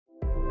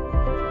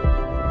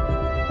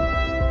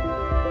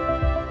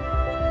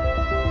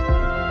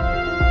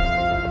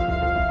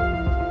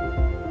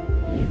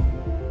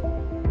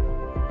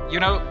You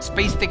know,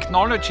 space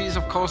technologies,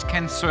 of course,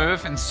 can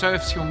serve and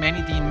serves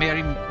humanity in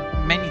very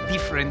many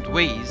different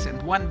ways.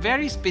 And one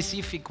very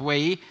specific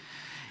way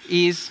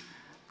is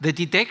the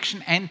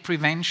detection and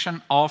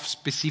prevention of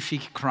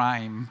specific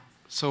crime.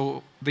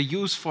 So the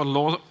use for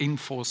law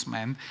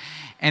enforcement.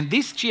 And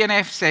this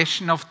GNF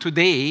session of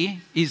today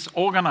is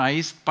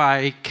organized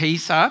by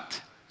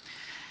KSAT,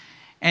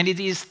 and it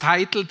is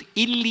titled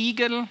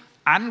Illegal,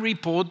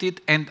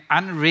 Unreported and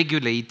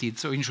Unregulated,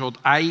 so in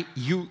short,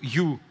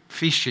 IUU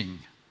fishing,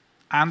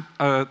 and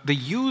the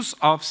use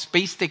of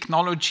space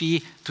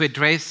technology to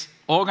address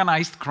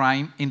organized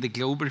crime in the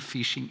global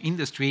fishing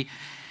industry.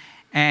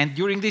 And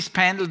during this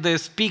panel, the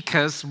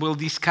speakers will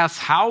discuss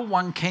how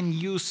one can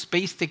use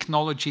space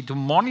technology to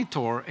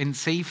monitor and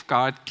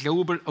safeguard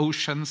global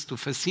oceans to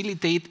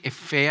facilitate a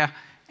fair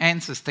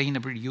and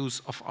sustainable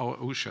use of our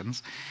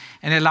oceans.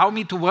 And allow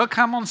me to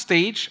welcome on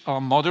stage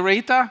our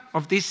moderator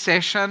of this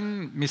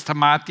session, Mr.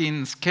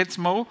 Martin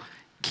Skedsmo,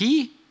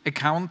 Key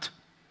Account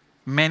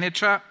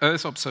Manager,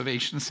 Earth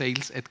Observation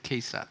Sales at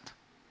KSAT.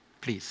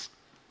 Please,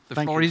 the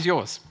floor is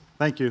yours.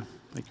 Thank you.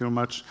 Thank you very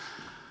much.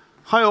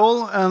 Hi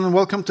all, and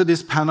welcome to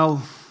this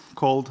panel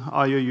called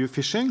IUU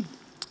Fishing,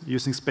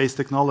 using space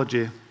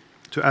technology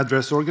to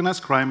address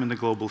organized crime in the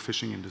global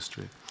fishing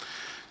industry.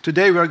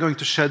 Today we are going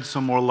to shed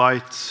some more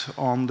light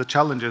on the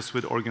challenges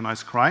with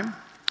organized crime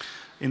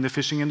in the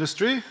fishing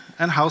industry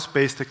and how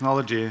space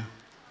technology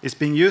is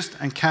being used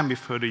and can be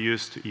further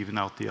used to even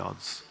out the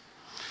odds.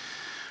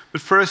 But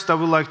first, I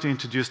would like to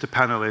introduce the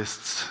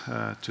panelists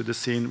to the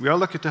scene. We are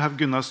lucky to have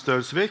Gunnar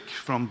Stølsvik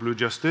from Blue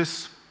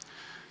Justice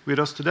with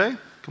us today.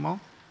 Come on.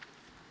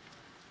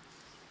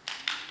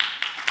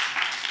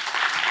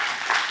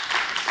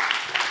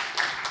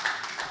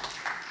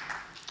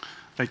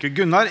 Thank you.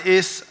 Gunnar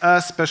is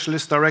a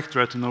specialist director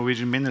at the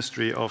Norwegian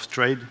Ministry of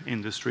Trade,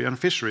 Industry and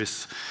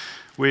Fisheries,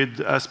 with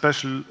a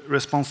special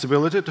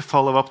responsibility to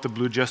follow up the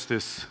Blue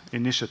Justice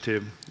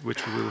initiative,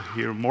 which we will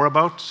hear more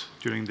about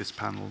during this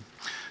panel.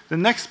 The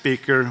next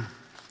speaker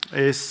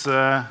is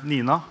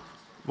Gunnar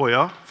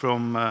Vaaja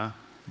from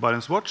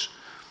BarentsWatch.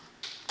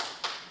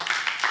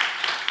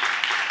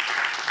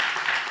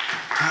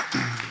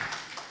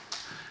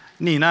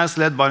 Nina has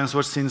led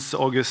BarentsWatch since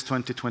August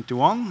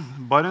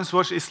 2021.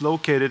 BarentsWatch is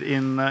located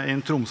in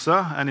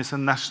Tromsø and is a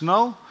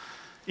national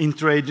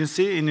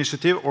interagency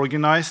initiative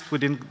organized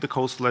within the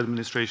coastal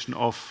administration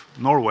of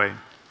Norway.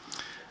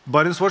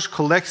 BarentsWatch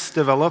collects,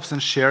 develops,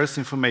 and shares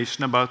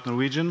information about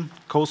Norwegian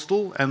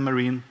coastal and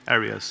marine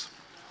areas.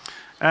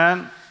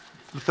 And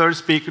the third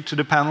speaker to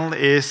the panel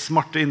is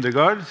Marte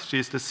Indregard. She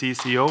is the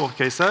CCO of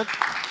KSAT.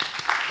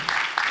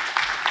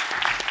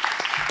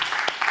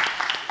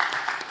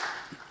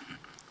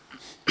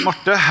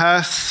 Marte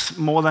has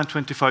more than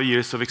 25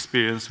 years of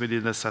experience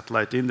within the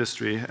satellite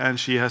industry, and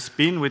she has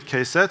been with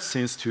KSAT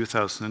since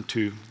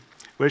 2002,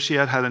 where she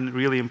had a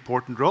really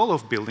important role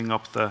of building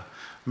up the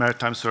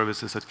maritime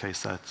services at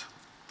KSAT.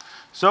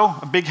 So,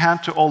 a big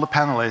hand to all the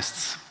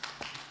panelists.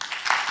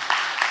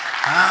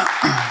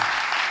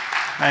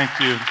 Thank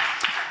you.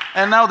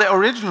 And now the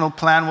original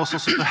plan was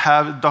also to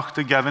have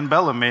Dr. Gavin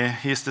Bellamy,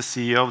 he's the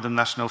CEO of the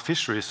National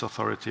Fisheries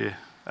Authority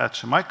at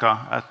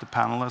Jamaica, at the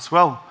panel as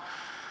well.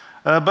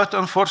 But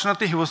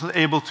unfortunately, he wasn't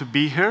able to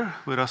be here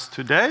with us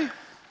today.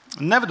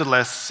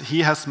 Nevertheless,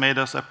 he has made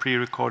us a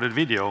pre-recorded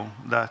video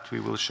that we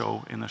will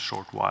show in a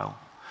short while.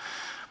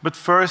 But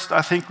first,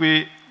 I think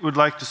we would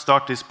like to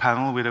start this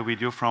panel with a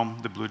video from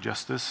the Blue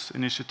Justice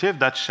Initiative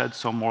that sheds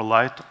some more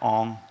light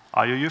on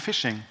IUU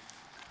fishing.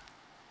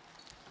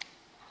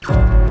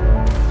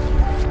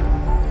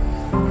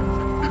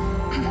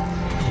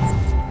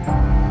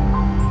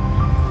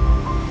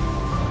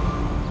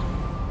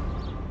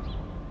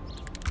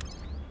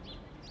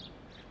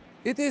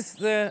 It is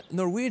the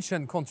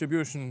Norwegian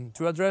contribution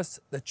to address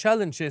the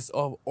challenges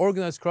of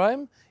organized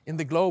crime in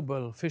the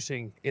global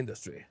fishing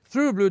industry.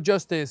 Through Blue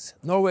Justice,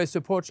 Norway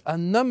supports a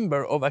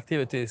number of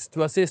activities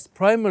to assist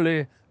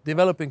primarily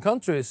developing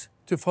countries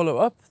to follow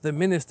up the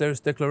Minister's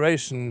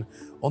declaration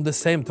on the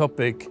same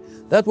topic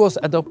that was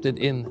adopted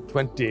in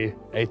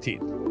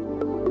 2018.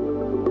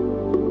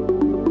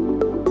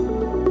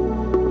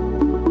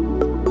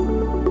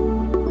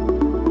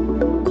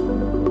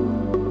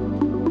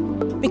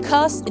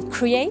 Because it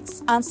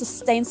creates and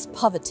sustains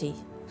poverty.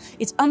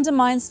 It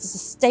undermines the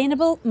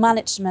sustainable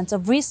management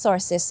of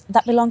resources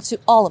that belong to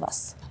all of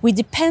us. We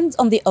depend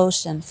on the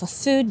ocean for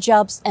food,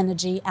 jobs,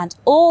 energy, and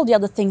all the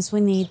other things we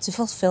need to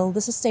fulfill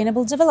the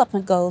Sustainable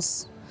Development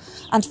Goals.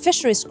 And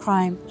fisheries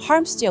crime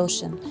harms the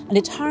ocean, and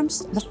it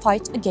harms the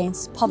fight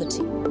against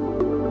poverty.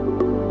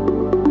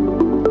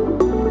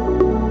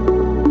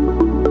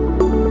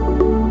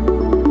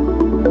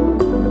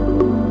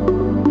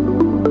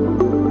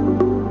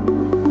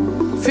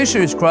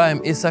 Fisheries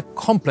crime is a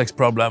complex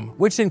problem,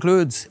 which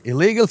includes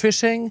illegal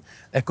fishing,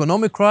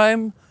 economic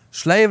crime,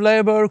 slave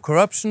labor,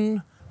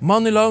 corruption,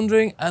 money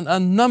laundering, and a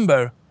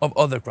number of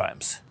other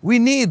crimes. We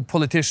need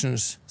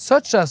politicians,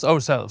 such as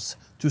ourselves,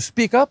 to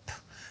speak up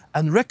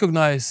and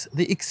recognize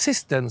the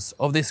existence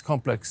of this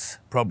complex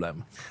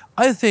problem.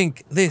 I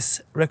think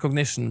this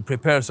recognition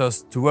prepares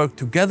us to work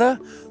together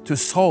to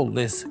solve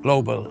this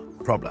global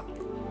problem.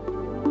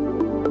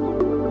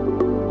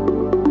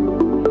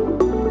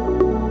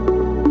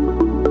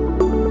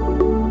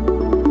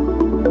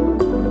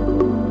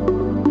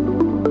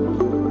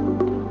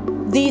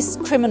 These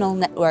criminal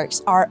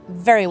networks are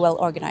very well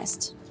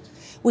organized.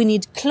 We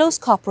need close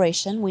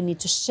cooperation, we need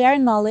to share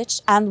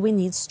knowledge, and we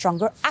need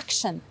stronger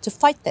action to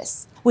fight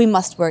this. We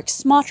must work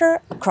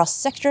smarter across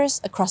sectors,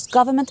 across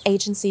government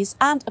agencies,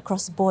 and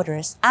across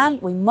borders.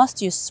 And we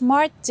must use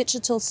smart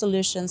digital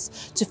solutions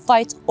to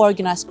fight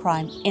organized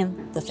crime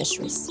in the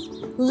fisheries.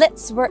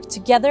 Let's work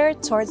together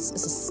towards a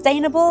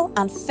sustainable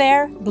and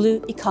fair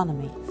blue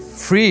economy.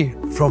 Free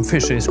from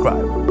fisheries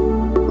crime.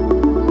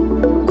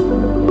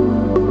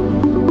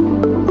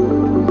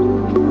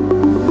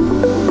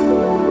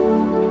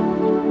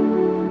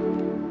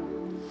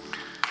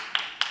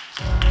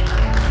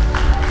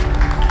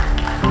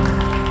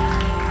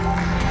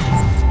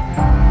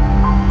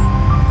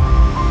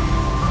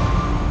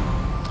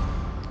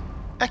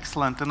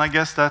 Excellent, and I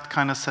guess that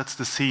kind of sets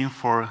the scene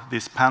for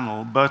this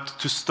panel. But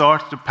to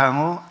start the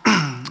panel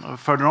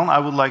further on, I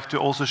would like to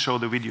also show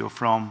the video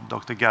from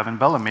Dr. Gavin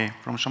Bellamy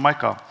from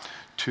Jamaica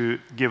to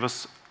give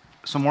us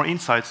some more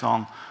insights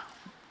on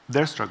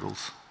their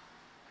struggles.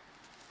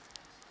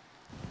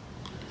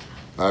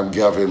 I'm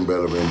Gavin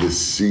Bellamy, the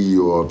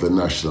CEO of the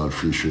National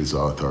Fisheries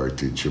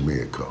Authority,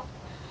 Jamaica.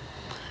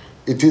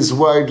 It is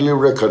widely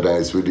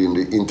recognized within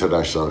the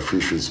international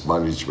fisheries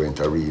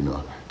management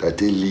arena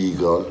that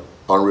illegal,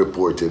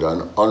 unreported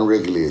and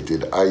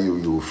unregulated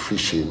IUU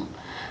fishing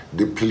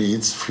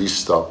depletes fish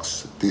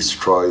stocks,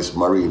 destroys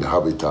marine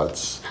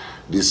habitats,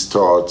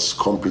 distorts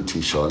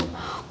competition,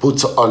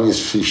 puts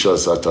honest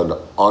fishers at an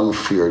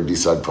unfair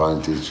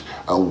disadvantage,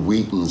 and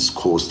weakens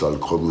coastal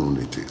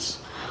communities,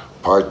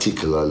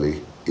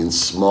 particularly in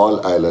small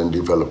island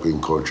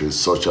developing countries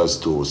such as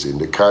those in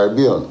the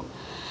Caribbean.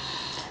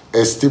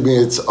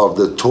 Estimates of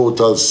the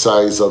total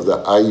size of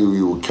the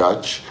IUU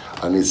catch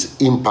and its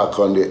impact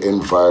on the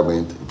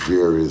environment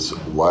varies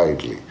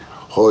widely.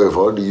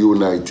 However, the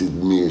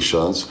United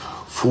Nations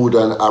Food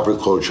and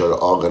Agriculture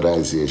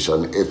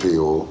Organization,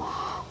 FAO,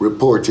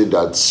 reported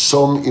that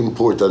some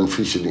important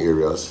fishing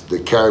areas, the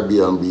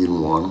Caribbean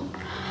being one,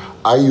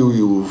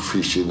 IUU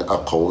fishing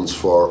accounts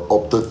for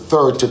up to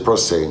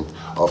 30%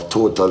 of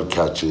total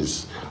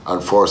catches,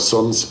 and for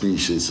some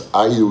species,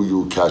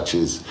 IUU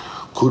catches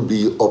could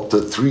be up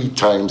to 3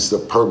 times the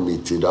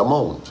permitted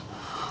amount,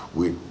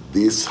 with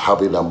this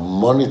having a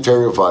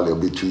monetary value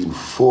between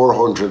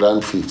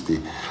 450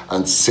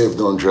 and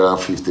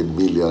 750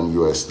 million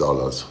US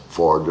dollars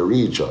for the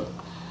region.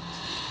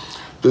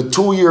 The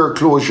 2-year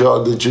closure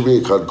of the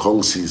Jamaican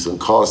conch season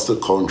caused the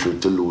country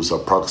to lose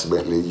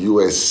approximately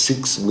US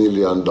 $6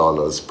 million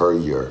per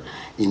year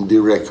in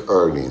direct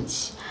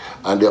earnings,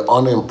 and the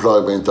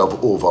unemployment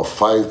of over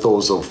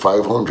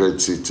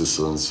 5,500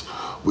 citizens,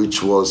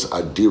 which was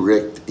a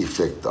direct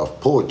effect of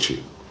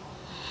poaching.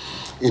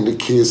 In the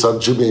case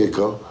of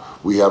Jamaica,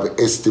 we have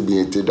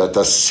estimated that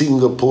a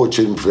single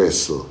poaching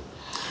vessel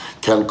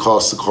can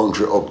cost the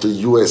country up to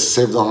US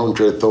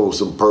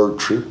 $700,000 per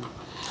trip.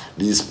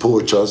 These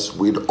poachers,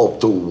 with up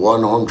to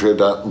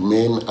 100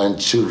 men and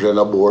children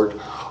aboard,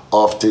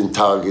 often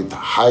target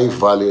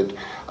high-valued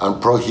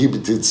and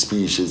prohibited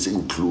species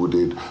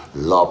including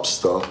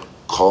lobster,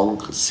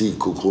 conch, sea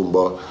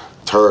cucumber,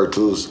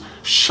 turtles,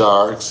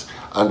 sharks,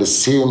 and at the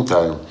same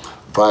time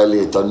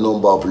violate a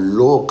number of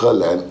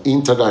local and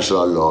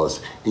international laws,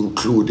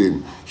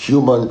 including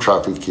human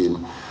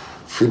trafficking,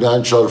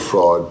 financial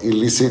fraud,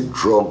 illicit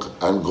drug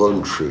and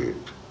gun trade.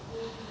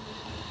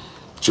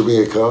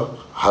 Jamaica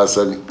has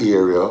an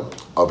area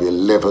of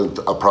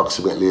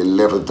approximately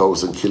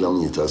 11,000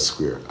 kilometers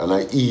square and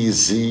an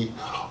EEZ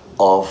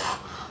of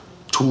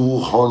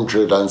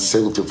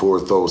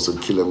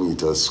 274,000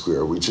 kilometers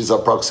square, which is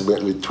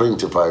approximately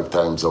 25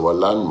 times our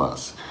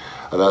landmass,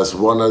 and has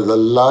one of the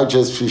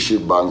largest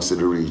fishing banks in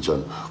the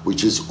region,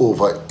 which is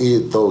over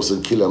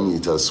 8,000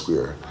 kilometers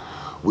square,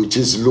 which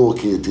is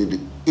located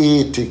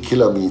 80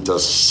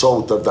 kilometers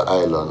south of the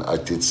island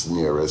at its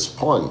nearest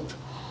point.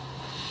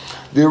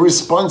 The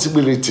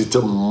responsibility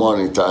to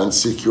monitor and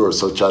secure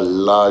such a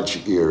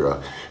large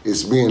area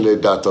is mainly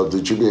that of the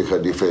Jamaica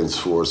Defence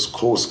Force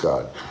Coast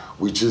Guard,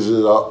 which is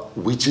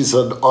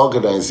an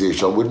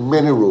organization with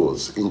many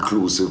roles,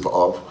 inclusive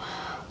of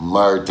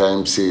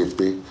maritime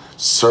safety,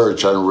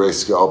 search and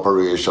rescue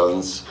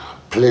operations,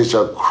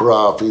 pleasure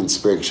craft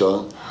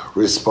inspection,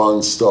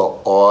 response to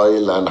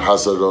oil and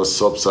hazardous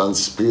substance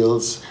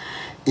spills,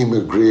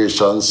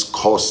 immigrations,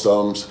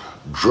 customs,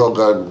 drug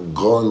and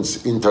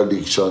guns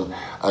interdiction,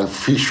 and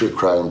fishery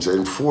crimes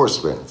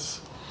enforcement.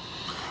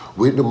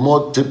 With the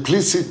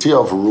multiplicity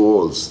of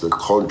roles, the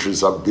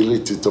country's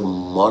ability to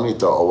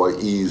monitor our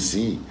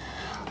EEZ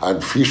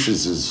and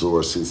fisheries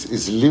resources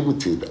is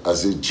limited,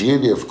 as the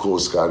JDF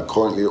Coast Guard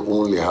currently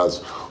only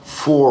has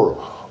 4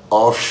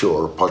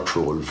 offshore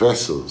patrol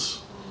vessels.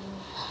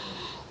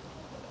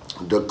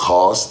 The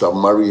cost of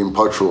marine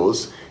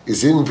patrols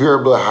is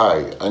invariably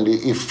high, and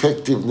the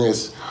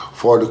effectiveness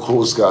for the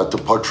Coast Guard to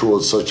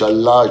patrol such a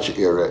large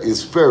area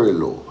is very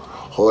low.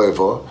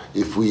 However,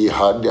 if we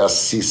had the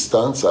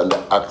assistance and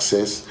the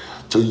access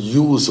to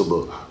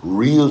usable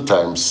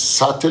real-time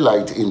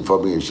satellite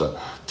information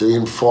to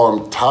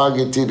inform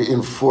targeted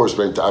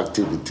enforcement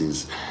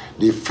activities,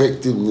 the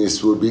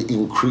effectiveness will be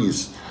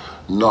increased,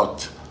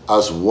 not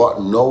as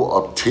what now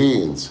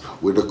obtains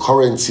with the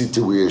current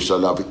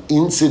situation of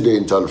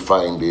incidental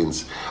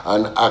findings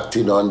and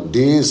acting on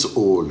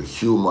days-old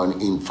human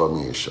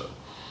information.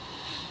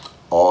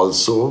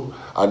 Also,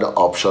 an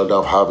option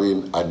of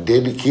having a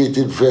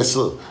dedicated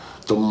vessel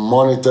to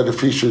monitor the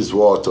fisheries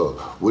water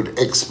would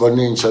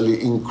exponentially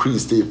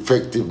increase the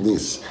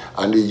effectiveness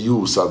and the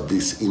use of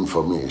this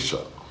information.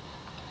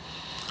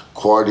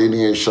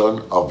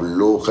 Coordination of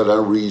local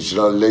and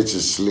regional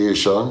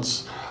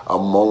legislations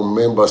among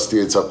member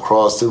states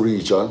across the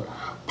region,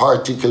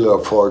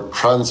 particularly for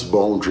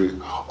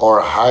transboundary or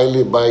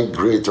highly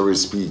migratory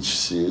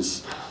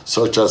species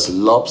such as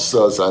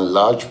lobsters and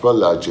large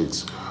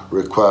pelagics,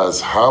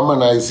 requires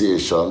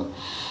harmonization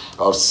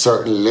of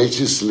certain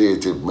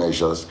legislative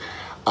measures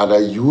and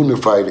a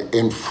unified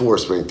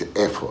enforcement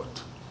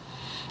effort.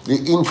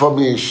 This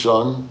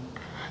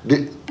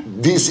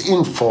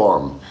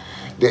informed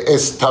the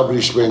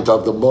establishment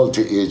of the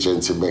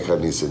multi-agency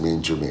mechanism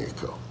in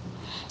Jamaica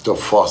to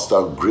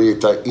foster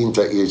greater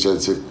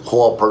interagency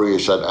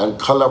cooperation and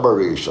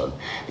collaboration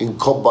in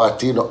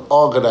combating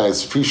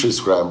organized fisheries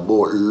crime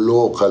both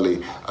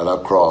locally and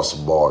across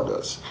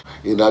borders.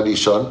 In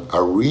addition,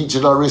 a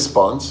regional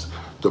response,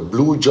 the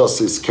Blue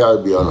Justice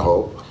Caribbean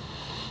Hub,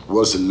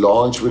 was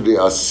launched with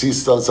the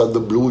assistance of the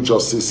Blue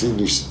Justice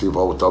Initiative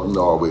out of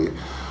Norway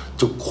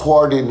to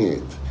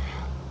coordinate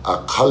a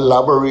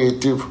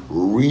collaborative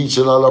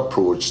regional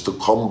approach to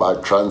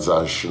combat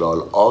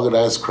transnational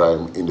organized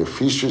crime in the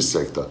fisheries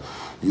sector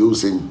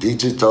using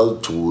digital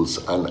tools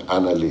and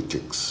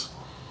analytics.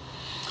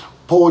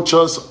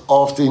 Poachers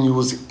often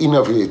use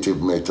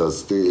innovative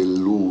methods to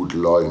elude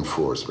law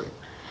enforcement.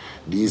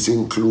 These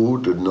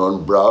include the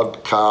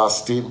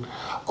non-broadcasting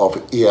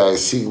of AI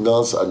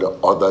signals and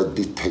other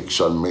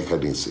detection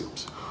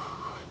mechanisms,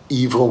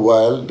 even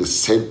while the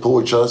said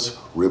poachers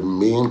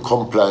remain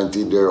compliant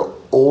in their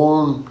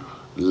own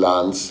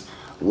lands,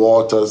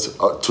 waters,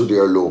 to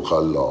their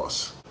local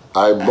laws.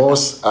 I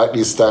must at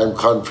this time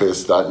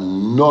confess that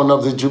none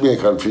of the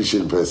Jamaican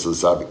fishing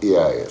vessels have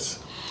AIS.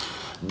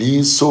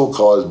 These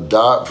so-called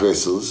dark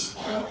vessels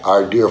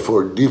are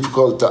therefore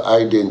difficult to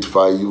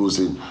identify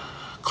using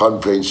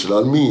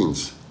conventional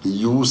means. The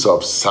use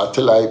of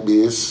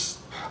satellite-based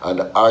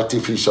and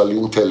artificial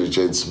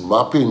intelligence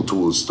mapping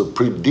tools to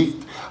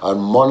predict and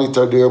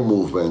monitor their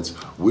movements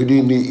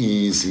within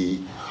the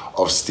EEZ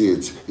of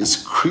states is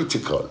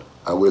critical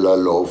and will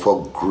allow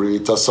for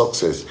greater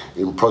success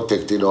in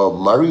protecting our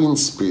marine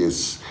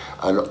space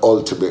and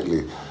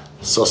ultimately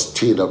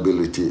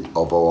sustainability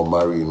of our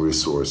marine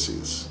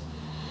resources.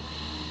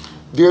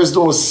 There is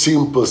no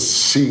simple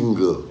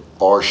single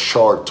or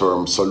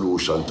short-term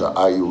solution to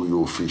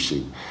IUU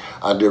fishing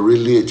and the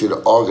related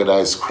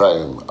organized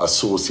crime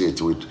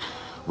associated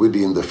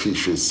within the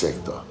fisheries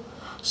sector.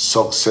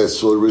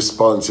 Successful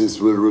responses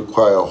will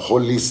require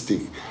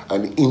holistic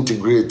and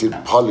integrated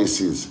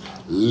policies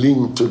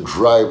linked to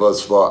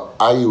drivers for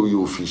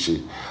IUU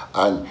fishing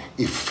and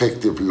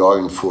effective law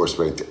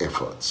enforcement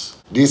efforts.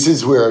 This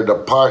is where the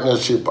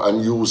partnership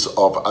and use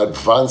of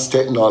advanced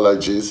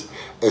technologies,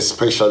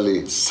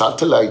 especially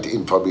satellite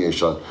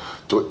information,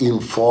 to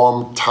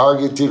inform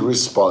targeted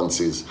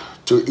responses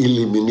to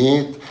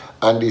eliminate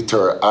and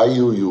deter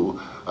IUU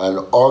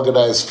and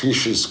organized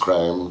fisheries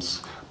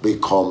crimes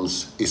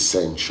becomes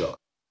essential.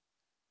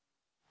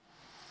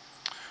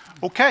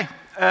 Okay,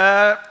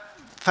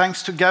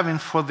 thanks to Gavin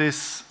for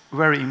this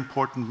very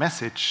important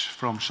message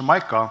from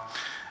Jamaica.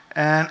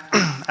 And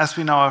as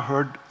we now have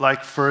heard,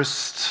 like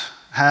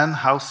firsthand,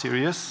 how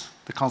serious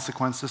the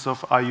consequences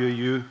of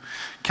IUU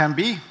can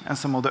be and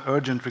some of the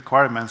urgent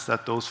requirements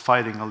that those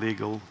fighting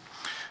illegal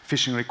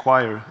fishing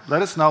require.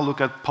 Let us now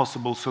look at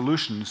possible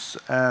solutions.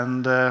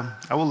 And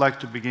I would like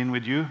to begin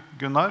with you,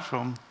 Gunnar,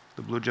 from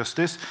the Blue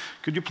Justice.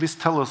 Could you please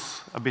tell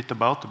us a bit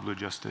about the Blue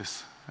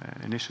Justice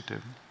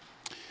initiative?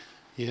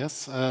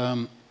 Yes.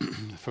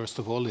 First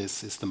of all,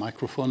 is the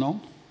microphone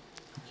on?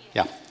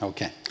 Yeah,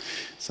 okay.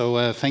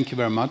 So thank you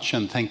very much,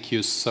 and thank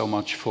you so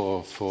much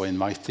for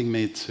inviting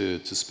me to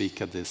speak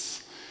at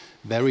this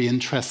very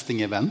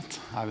interesting event.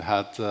 I've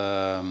had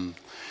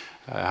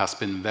it has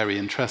been very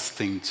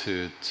interesting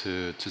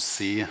to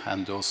see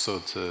and also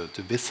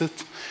to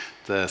visit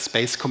the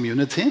space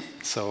community.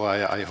 So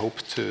I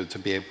hope to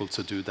be able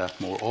to do that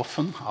more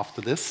often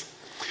after this.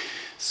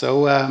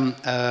 So,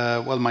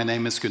 well, my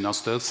name is Gunnar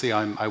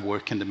Stølsvik. I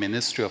work in the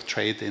Ministry of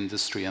Trade,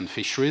 Industry and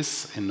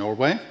Fisheries in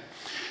Norway.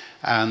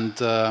 And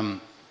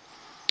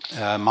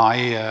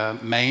my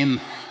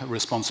main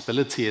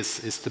responsibility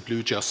is the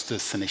Blue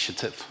Justice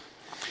Initiative.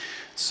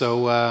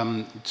 So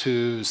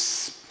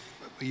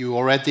you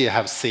already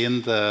have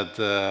seen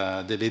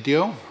the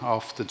video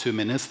of the two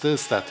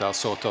ministers that are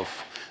sort of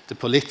the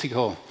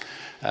political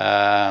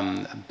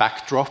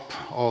backdrop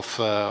of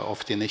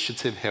the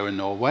initiative here in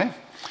Norway.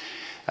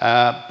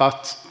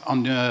 But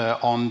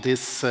on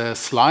this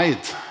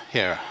slide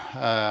here,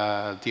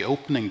 the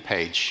opening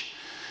page,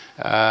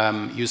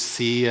 you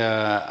see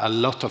a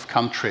lot of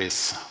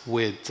countries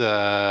with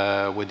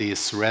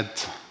these red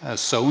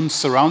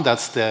zones around.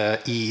 That's the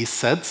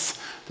EEZs,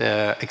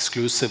 the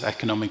exclusive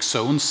economic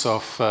zones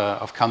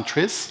of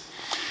countries.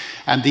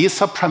 And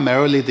these are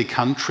primarily the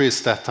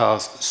countries that are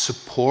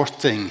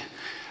supporting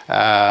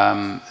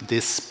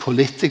this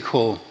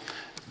political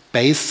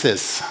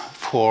basis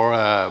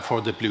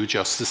for the Blue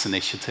Justice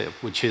Initiative,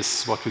 which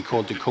is what we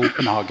call the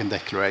Copenhagen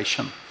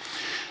Declaration.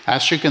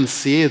 As you can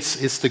see,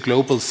 it's the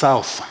Global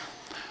South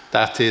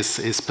that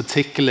is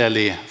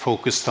particularly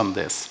focused on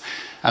this.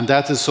 And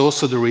that is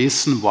also the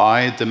reason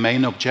why the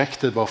main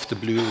objective of the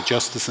Blue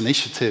Justice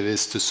Initiative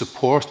is to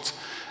support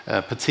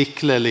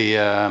particularly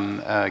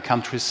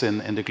countries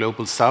in the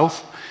Global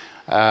South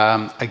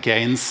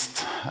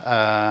against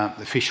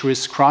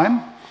fisheries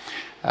crime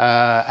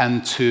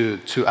and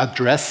to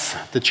address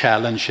the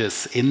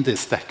challenges in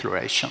this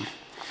declaration.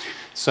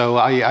 So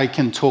I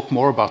can talk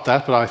more about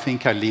that, but I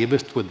think I leave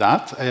it with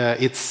that.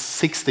 It's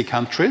 60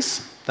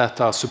 countries that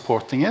are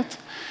supporting it.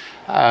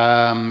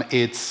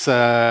 It's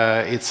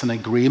an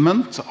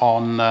agreement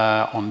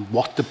on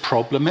what the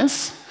problem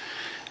is.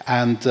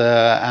 And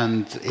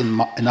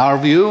in our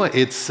view,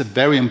 it's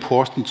very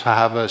important to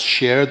have a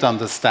shared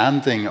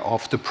understanding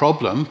of the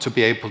problem to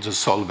be able to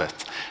solve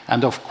it.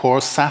 And of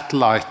course,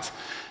 satellite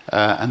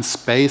and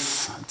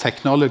space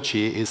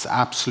technology is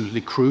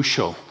absolutely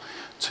crucial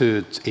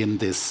in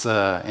this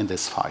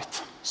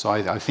fight. So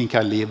I think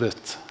I leave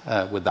it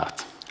with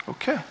that.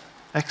 Okay,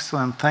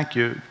 excellent. Thank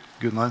you,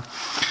 Gunnar.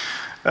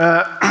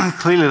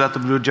 Clearly that the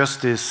Blue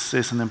Justice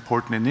is an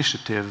important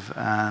initiative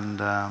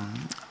and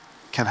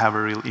can have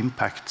a real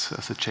impact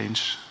as a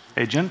change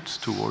agent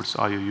towards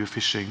IUU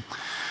fishing.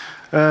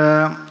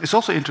 It's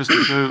also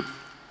interesting to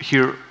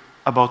hear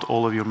about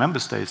all of your member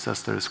states,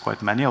 as there's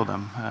quite many of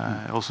them.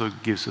 It also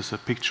gives us a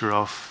picture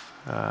of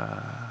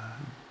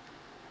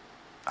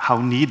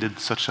how needed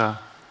such a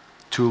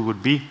tool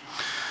would be.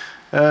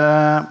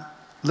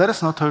 Let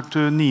us now turn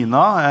to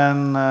Nina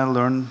and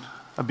learn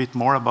a bit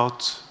more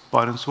about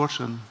BarentsWatch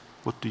and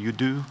what do you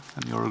do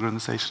in your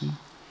organization?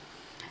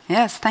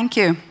 Yes, thank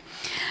you.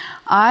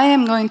 I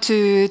am going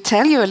to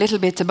tell you a little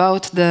bit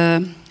about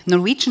the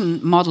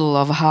Norwegian model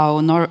of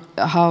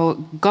how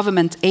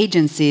government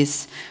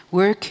agencies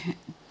work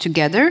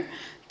together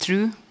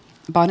through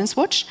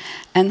BarentsWatch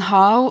and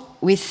how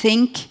we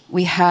think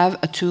we have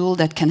a tool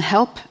that can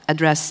help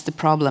address the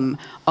problem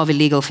of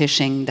illegal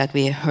fishing that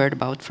we heard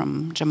about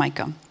from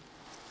Jamaica.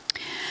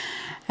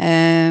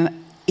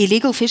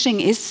 Illegal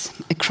fishing is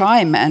a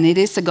crime, and it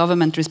is a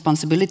government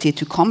responsibility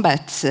to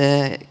combat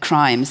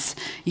crimes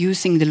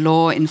using the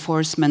law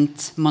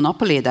enforcement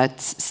monopoly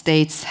that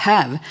states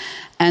have.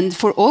 And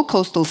for all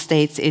coastal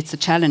states, it's a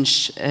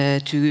challenge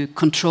to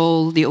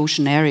control the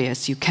ocean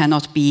areas. You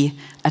cannot be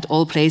at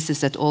all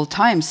places at all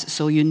times,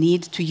 so you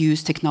need to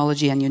use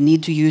technology and you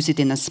need to use it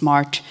in a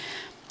smart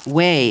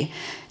way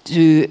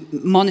to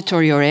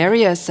monitor your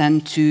areas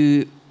and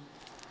to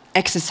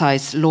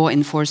exercise law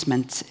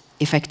enforcement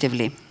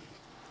effectively.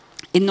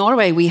 In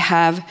Norway, we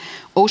have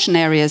ocean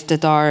areas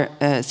that are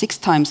 6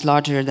 times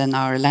larger than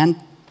our land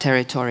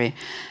territory.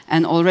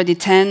 And already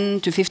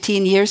 10 to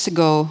 15 years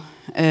ago,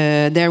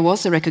 there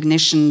was a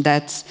recognition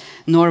that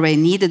Norway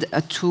needed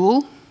a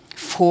tool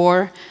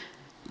for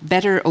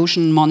better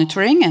ocean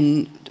monitoring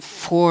and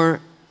for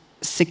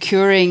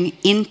securing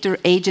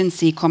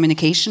interagency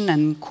communication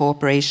and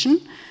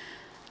cooperation,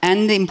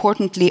 and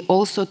importantly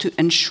also to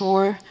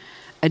ensure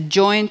a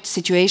joint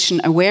situation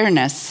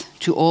awareness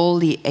to all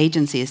the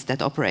agencies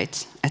that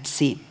operate at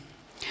sea.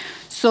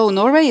 So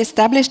Norway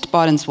established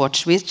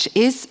BarentsWatch, which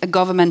is a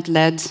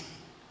government-led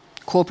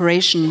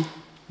cooperation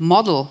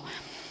model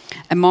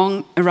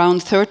among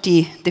around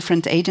 30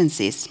 different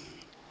agencies.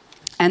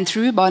 And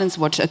through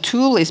BarentsWatch, a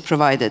tool is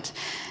provided.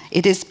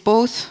 It is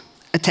both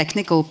a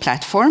technical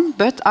platform,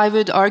 but I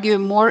would argue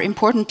more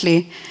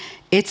importantly,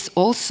 it's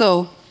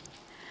also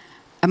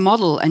a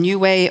model, a new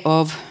way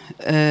of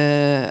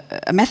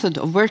a method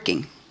of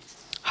working.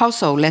 How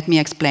so? Let me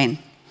explain.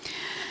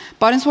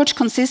 BarentsWatch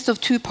consists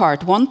of 2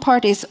 parts. One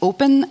part is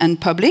open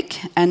and public,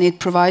 and it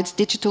provides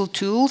digital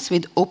tools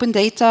with open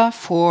data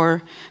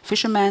for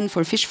fishermen,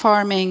 for fish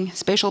farming,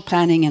 spatial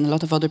planning, and a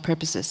lot of other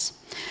purposes.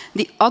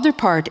 The other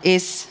part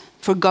is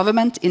for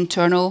government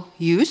internal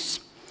use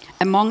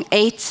among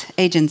 8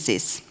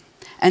 agencies.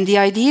 And the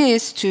idea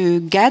is to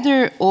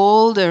gather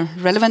all the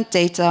relevant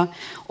data,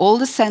 all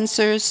the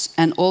sensors,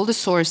 and all the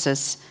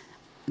sources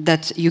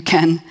that you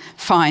can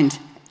find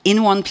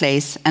in one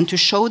place and to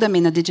show them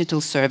in a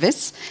digital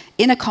service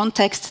in a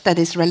context that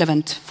is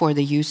relevant for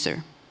the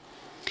user.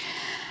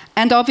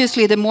 And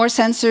obviously, the more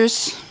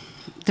sensors,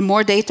 the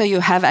more data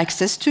you have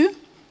access to,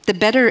 the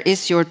better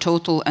is your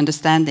total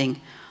understanding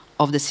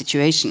of the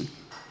situation.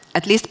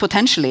 at least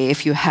potentially,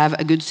 if you have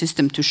a good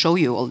system to show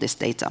you all this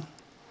data.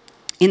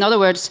 In other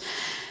words,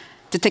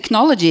 the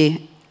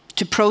technology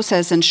to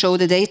process and show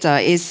the data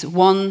is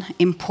one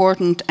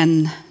important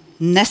and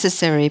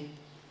necessary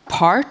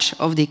part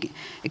of the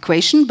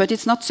equation, but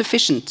it's not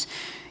sufficient.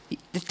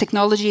 The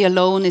technology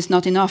alone is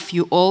not enough.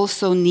 You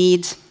also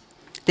need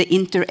the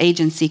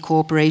interagency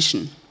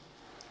cooperation.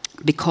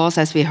 Because,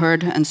 as we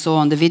heard and saw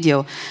on the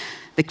video,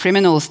 the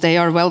criminals, they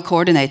are well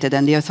coordinated,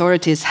 and the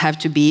authorities have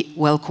to be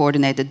well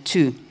coordinated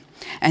too.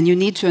 And you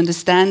need to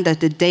understand that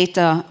the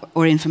data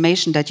or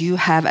information that you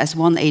have as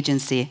one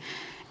agency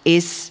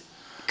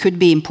could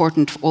be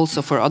important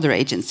also for other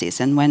agencies.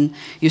 And when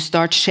you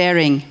start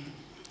sharing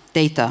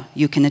data,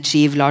 you can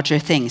achieve larger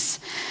things.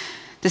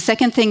 The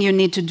second thing you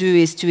need to do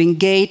is to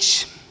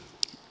engage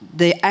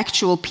the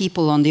actual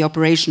people on the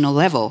operational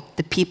level,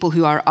 the people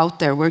who are out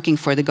there working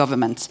for the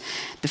government,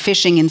 the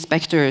fishing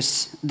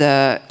inspectors,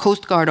 the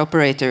Coast Guard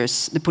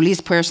operators, the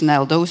police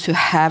personnel, those who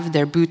have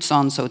their boots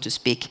on, so to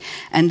speak,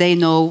 and they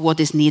know what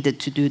is needed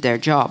to do their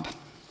job.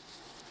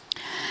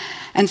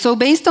 And so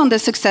based on the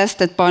success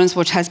that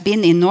BarentsWatch has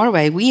been in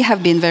Norway, we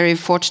have been very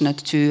fortunate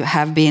to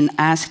have been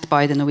asked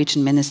by the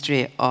Norwegian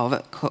Ministry of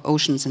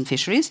Oceans and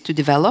Fisheries to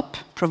develop,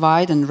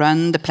 provide and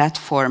run the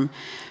platform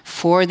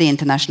for the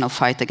international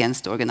fight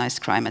against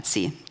organized crime at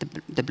sea,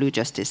 the Blue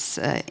Justice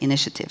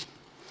Initiative.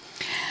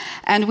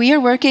 And we are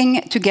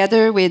working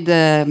together with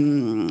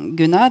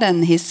Gunnar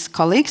and his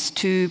colleagues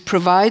to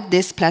provide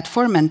this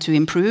platform and to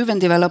improve and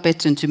develop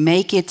it and to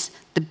make it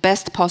the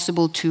best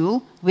possible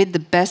tool with the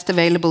best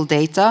available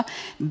data,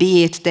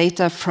 be it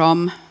data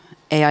from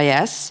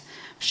AIS,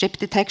 ship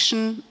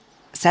detection,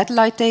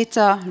 satellite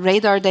data,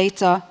 radar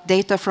data,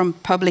 data from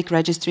public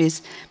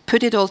registries,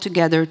 put it all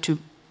together to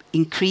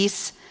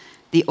increase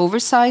the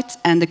oversight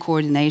and the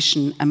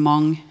coordination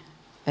among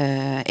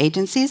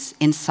agencies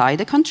inside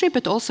the country,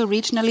 but also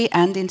regionally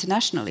and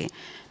internationally,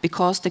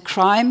 because the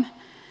crime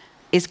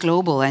is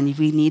global and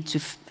we need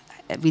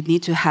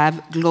to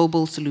have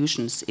global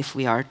solutions if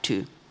we are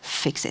to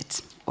fix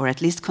it, or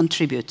at least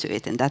contribute to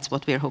it, and that's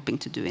what we're hoping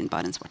to do in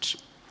BarentsWatch.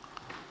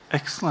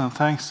 Excellent,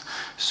 thanks.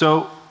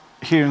 So,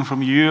 hearing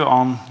from you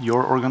on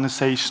your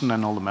organization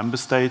and all the member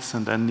states,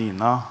 and then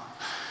Nina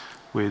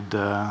with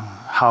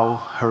how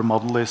her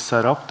model is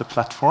set up, the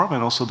platform,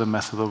 and also the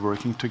method of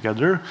working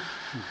together.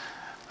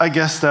 I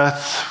guess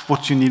that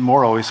what you need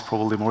more of is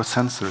probably more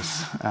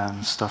sensors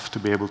and stuff to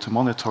be able to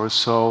monitor.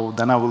 So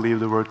then I will leave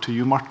the word to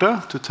you,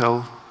 Marte, to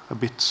tell a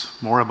bit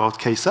more about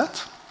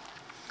KSAT.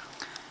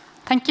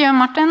 Thank you,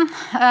 Martin.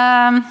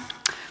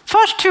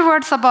 First, 2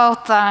 words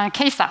about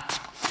KSAT.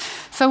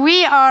 So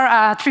we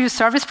are a true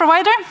service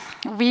provider.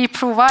 We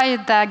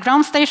provide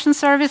ground station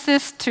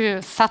services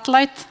to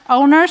satellite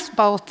owners,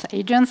 both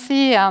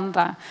agency and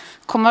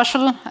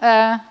commercial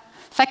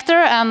sector,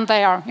 and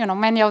they are,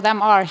 many of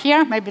them are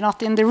here, maybe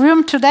not in the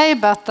room today,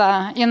 but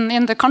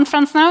in the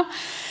conference now.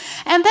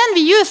 And then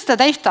we use the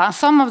data,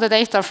 some of the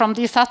data from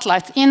these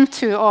satellites,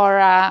 into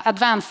our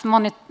advanced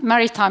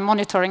maritime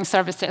monitoring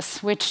services,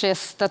 which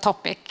is the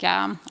topic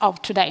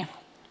of today.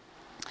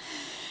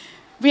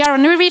 We are a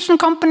Norwegian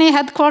company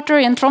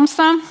headquartered in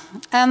Tromsø,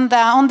 and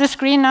on the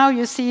screen now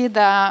you see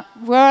the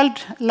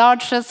world's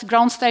largest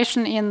ground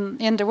station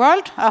in the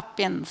world, up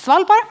in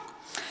Svalbard.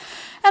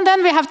 And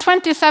then we have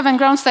 27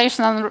 ground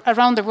stations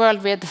around the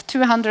world with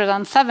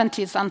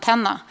 270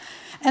 antennas.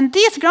 And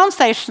these ground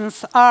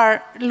stations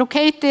are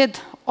located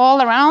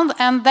all around,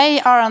 and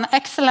they are in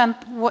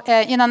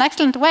an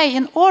excellent way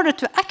in order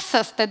to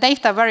access the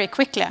data very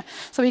quickly.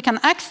 So we can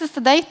access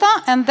the data,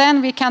 and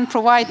then we can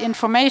provide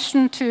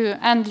information to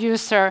end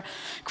user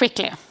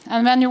quickly.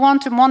 And when you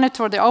want to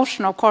monitor the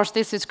ocean, of course,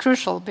 this is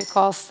crucial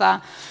because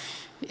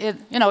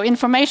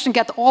information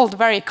gets old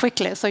very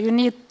quickly, so you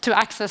need to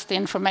access the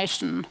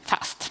information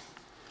fast.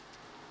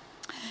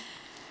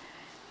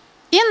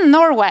 In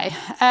Norway,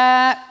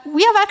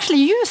 we have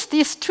actually used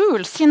these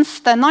tools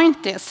since the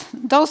 90s.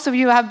 Those of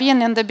you who have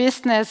been in the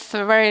business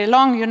very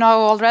long, you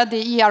know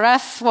already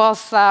ERS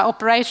was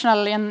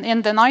operational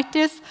in the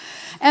 90s.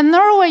 And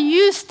Norway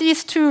used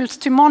these tools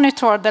to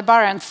monitor the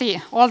Barents Sea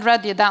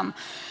already then.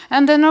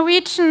 And the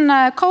Norwegian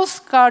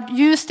Coast Guard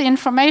used the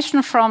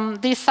information from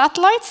these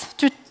satellites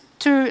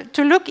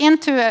to look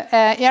into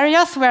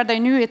areas where they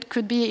knew it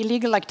could be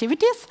illegal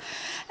activities.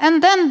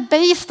 And then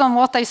based on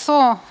what they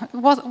saw,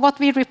 what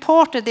we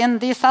reported in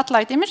these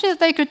satellite images,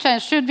 they could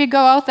change. Should we go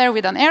out there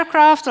with an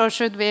aircraft, or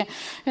should we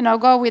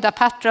go with a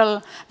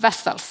patrol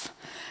vessels?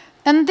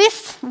 And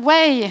this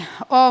way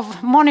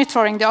of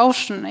monitoring the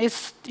ocean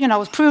is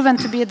proven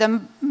to be the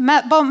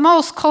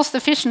most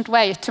cost-efficient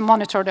way to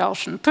monitor the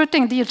ocean,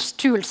 putting these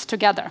tools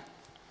together.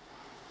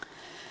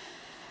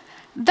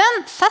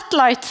 Then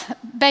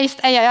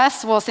satellite-based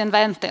AIS was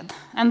invented.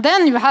 And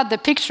then you had the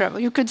picture.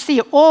 You could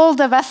see all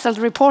the vessels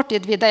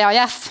reported with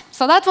AIS.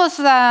 So that was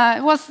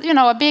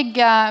a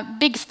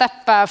big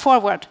step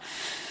forward.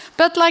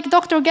 But like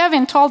Dr.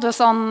 Gavin told us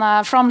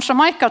from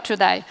Jamaica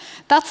today,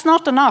 that's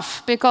not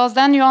enough, because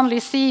then you only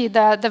see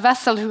the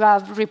vessel who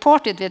have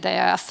reported with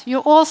AIS. You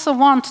also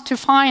want to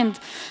find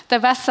the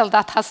vessel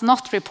that has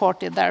not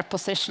reported their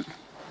position.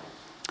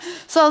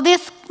 So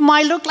this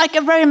might look like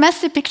a very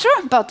messy picture,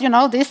 but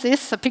this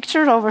is a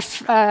picture over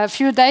a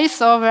few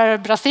days over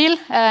Brazil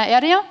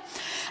area.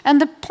 And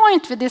the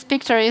point with this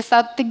picture is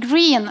that the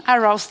green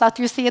arrows that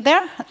you see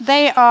there,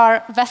 they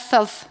are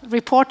vessels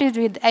reported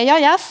with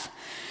AIS.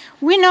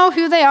 We know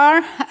who they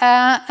are,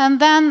 and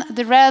then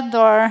the red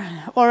or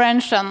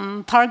orange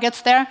and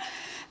targets there,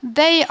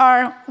 they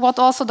are what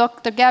also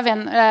Dr.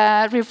 Gavin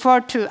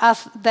referred to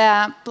as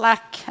the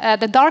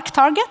dark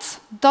targets.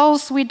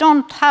 Those we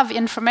don't have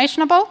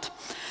information about,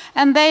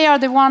 and they are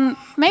the one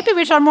maybe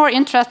which are more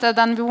interested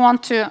and we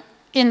want to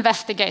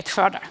investigate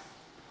further.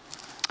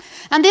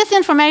 And this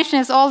information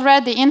is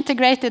already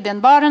integrated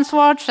in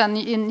BarentsWatch and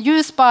in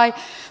use by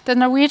the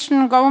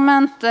Norwegian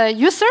government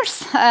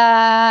users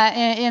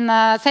in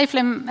a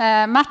safely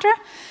matter.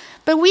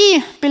 But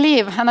we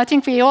believe, and I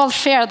think we all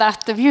share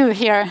that view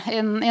here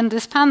in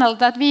this panel,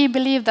 that we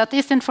believe that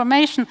this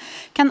information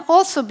can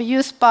also be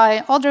used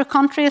by other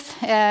countries,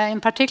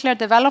 in particular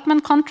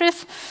development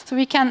countries, so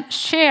we can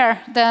share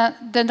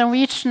the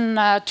Norwegian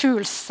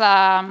tools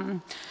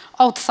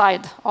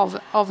outside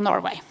of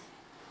Norway.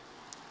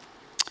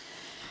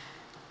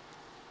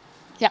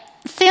 Yeah.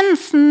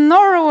 Since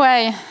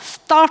Norway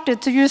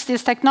started to use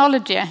this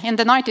technology in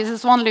the 90s,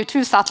 it's only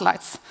 2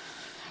 satellites.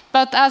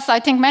 But as I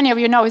think many of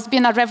you know, it's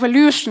been a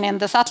revolution in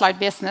the satellite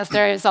business.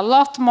 There is a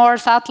lot more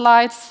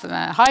satellites,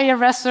 higher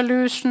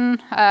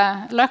resolution,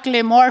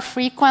 luckily more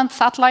frequent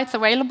satellites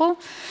available.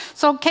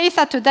 So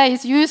KSAT today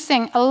is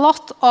using a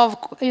lot of,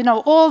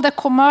 all the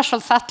commercial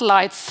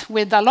satellites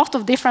with a lot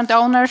of different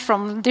owners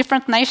from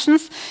different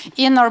nations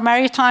in our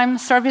maritime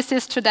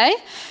services today.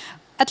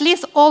 At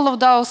least all of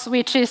those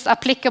which is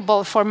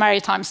applicable for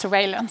maritime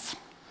surveillance.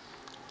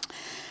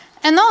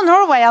 And now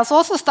Norway has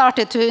also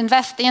started to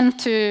invest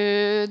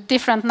into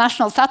different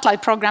national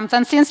satellite programs.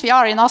 And since we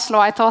are in Oslo,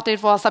 I thought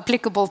it was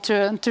applicable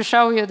to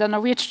show you the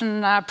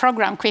Norwegian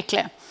program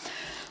quickly.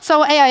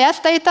 So AIS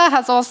data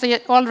has also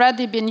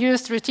already been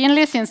used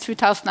routinely since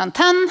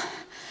 2010.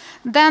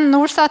 Then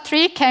NorSat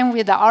 3 came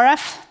with the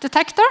RF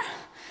detector.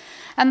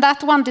 And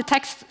that one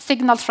detects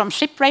signals from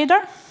ship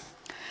radar.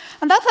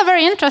 And that's a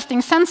very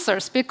interesting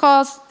sensors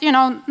because,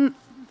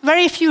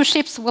 very few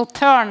ships will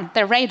turn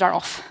their radar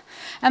off.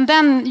 And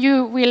then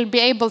you will be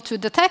able to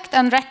detect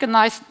and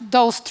recognize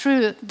those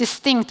through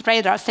distinct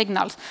radar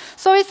signals.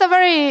 So it's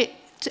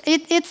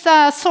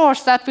a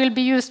source that will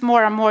be used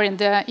more and more in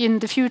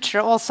the future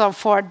also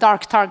for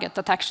dark target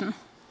detection.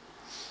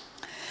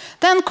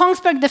 Then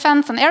Kongsberg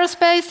Defence and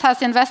Aerospace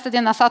has invested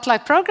in a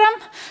satellite program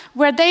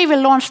where they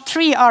will launch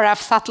 3 RF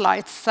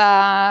satellites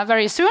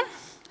very soon.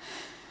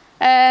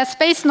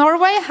 Space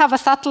Norway have a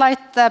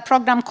satellite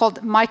program called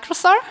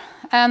Microsar.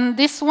 And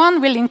this one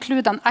will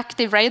include an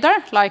active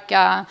radar, like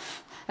a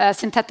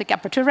synthetic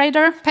aperture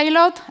radar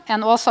payload,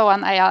 and also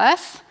an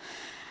AIS,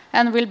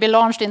 and will be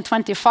launched in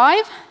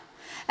 2025.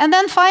 And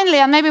then finally,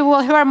 and maybe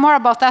we'll hear more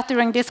about that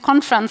during this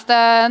conference,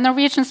 the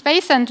Norwegian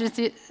Space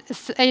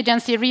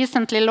Agency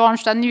recently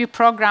launched a new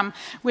program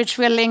which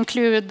will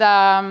include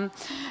an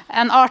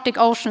Arctic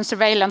Ocean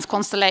surveillance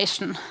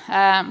constellation.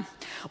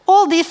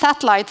 All these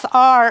satellites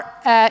are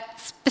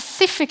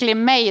specifically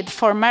made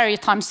for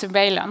maritime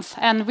surveillance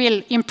and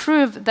will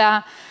improve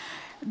the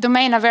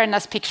domain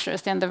awareness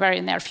pictures in the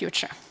very near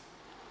future.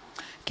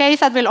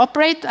 KSAT will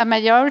operate a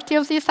majority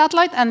of these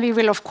satellites, and we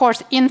will, of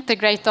course,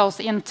 integrate those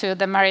into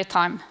the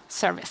maritime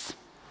service.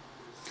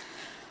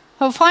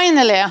 So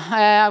finally,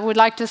 I would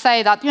like to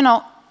say that,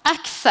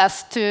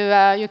 access to,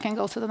 you can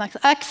go to the next,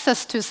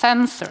 access to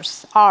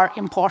sensors are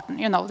important.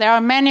 There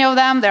are many of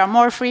them, they are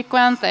more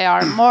frequent, they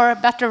are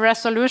better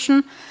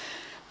resolution.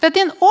 But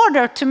in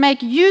order to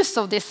make use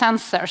of these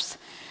sensors,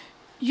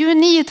 you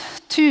need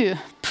to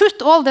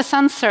put all the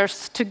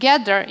sensors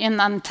together in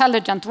an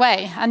intelligent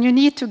way, and you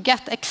need to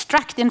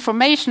extract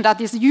information that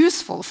is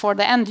useful for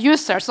the end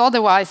users.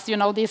 Otherwise, these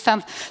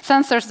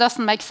sensors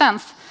doesn't make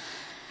sense.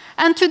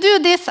 And to do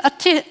this,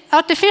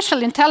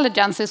 artificial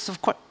intelligence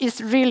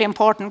is really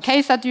important.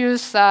 KSAT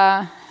use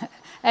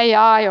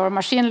AI or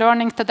machine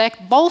learning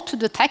both to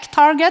detect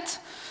targets,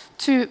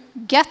 to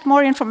get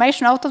more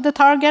information out of the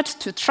target,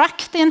 to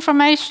track the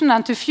information,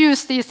 and to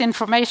fuse these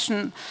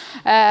information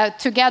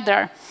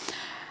together.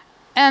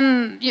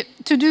 And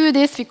to do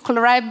this, we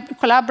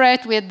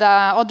collaborate with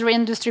other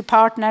industry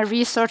partners,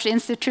 research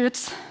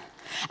institutes.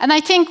 And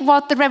I think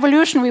what the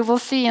revolution we will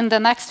see in the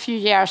next few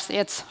years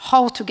is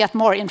how to get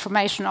more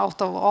information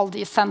out of all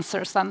these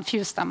sensors and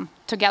fuse them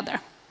together.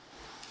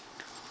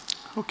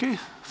 Okay,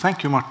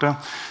 thank you, Marte.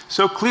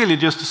 So clearly,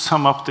 just to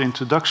sum up the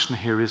introduction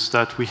here is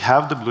that we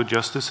have the Blue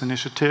Justice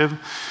Initiative,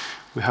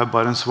 we have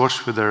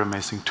BarentsWatch with their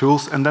amazing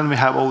tools, and then we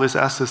have all these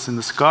assets in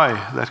the sky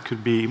that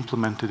could be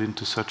implemented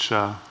into such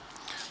a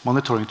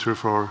monitoring tool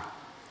for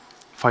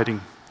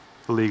fighting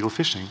illegal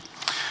fishing.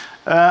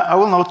 I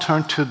will now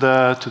turn to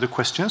the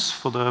questions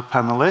for the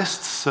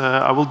panelists.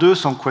 I will do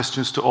some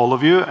questions to all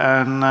of you,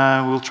 and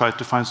we'll try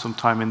to find some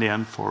time in the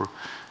end for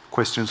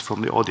questions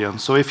from the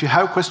audience. So if you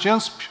have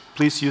questions,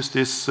 please use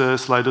this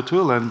Slido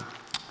tool, and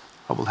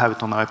I will have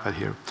it on the iPad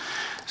here.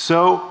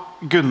 So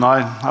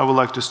Gunnar, I would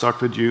like to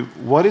start with you.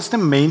 What is the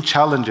main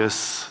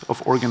challenges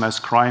of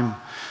organized crime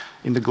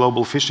in the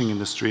global fishing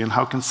industry, and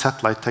how can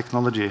satellite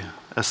technology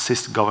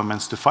assist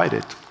governments to fight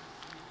it?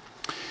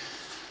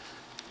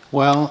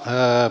 Well,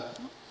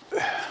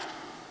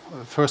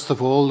 first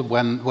of all,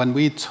 when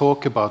we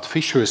talk about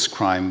fisheries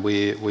crime,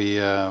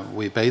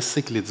 we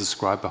basically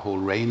describe a whole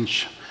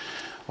range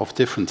of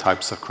different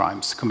types of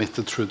crimes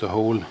committed through the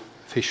whole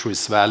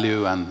fisheries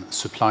value and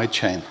supply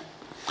chain.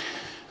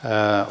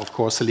 Of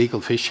course,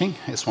 illegal fishing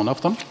is one of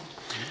them,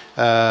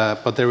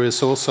 but there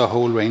is also a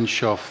whole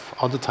range of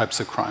other types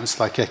of crimes,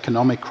 like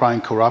economic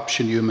crime,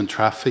 corruption, human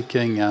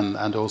trafficking,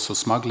 and also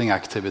smuggling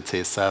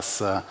activities,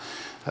 as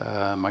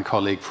my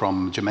colleague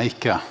from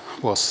Jamaica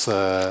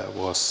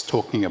was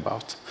talking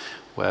about,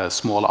 where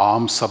small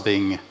arms are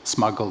being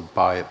smuggled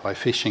by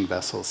fishing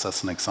vessels,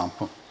 as an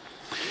example.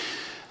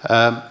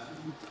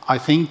 I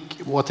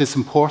think what is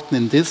important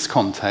in this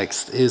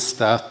context is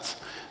that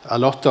a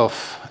lot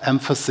of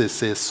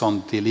emphasis is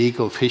on the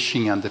illegal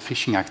fishing and the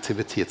fishing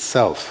activity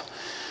itself.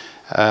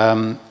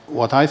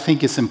 What I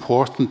think is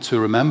important to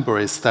remember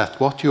is that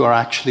what you are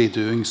actually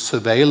doing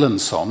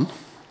surveillance on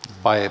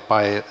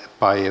by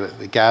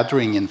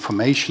gathering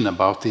information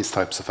about these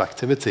types of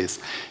activities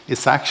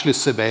is actually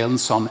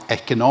surveillance on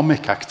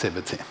economic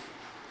activity.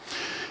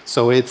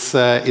 So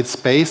it's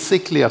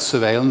basically a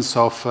surveillance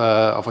of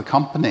a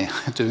company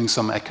doing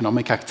some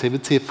economic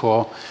activity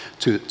to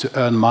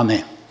earn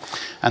money.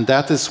 And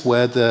that is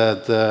where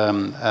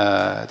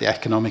the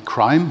economic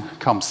crime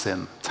comes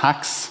in,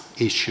 tax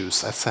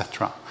issues,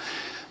 etc.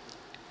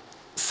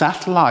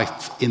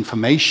 Satellite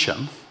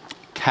information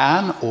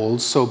can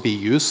also be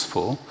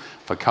useful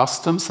for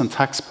customs and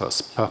tax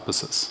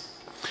purposes.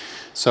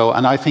 So,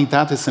 and I think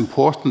that is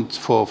important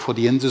for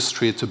the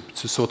industry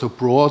to sort of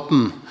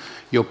broaden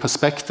your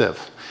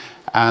perspective.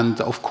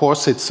 And of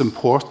course, it's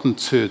important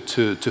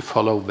to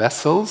follow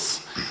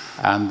vessels,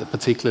 and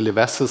particularly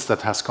vessels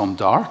that has gone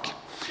dark.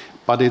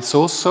 But it's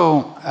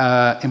also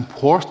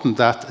important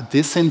that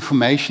this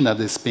information that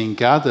is being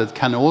gathered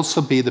can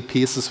also be the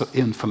pieces of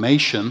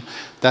information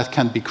that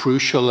can be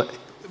crucial,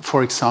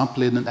 for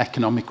example, in an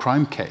economic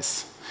crime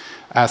case,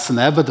 as an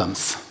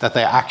evidence that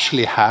they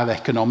actually have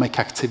economic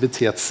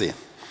activity at sea.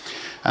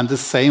 And the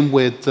same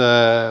with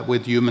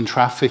human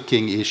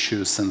trafficking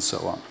issues and so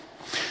on.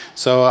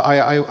 So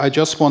I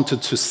just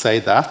wanted to say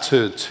that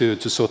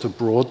to sort of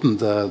broaden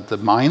the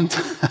mind,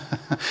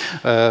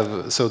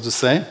 so to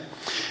say.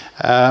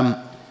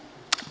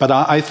 But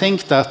I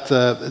think that,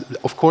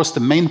 of course,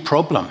 the main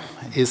problem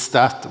is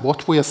that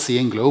what we are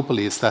seeing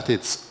globally is that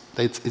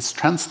it's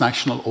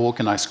transnational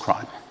organized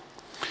crime.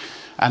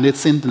 And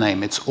it's in the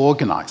name, it's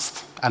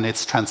organized, and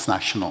it's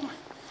transnational.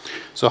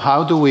 So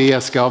how do we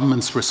as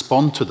governments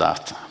respond to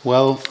that?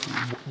 Well,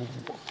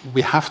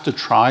 we have to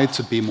try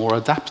to be more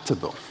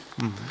adaptable.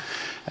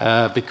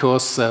 Mm-hmm.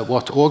 Because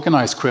what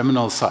organized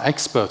criminals are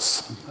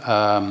experts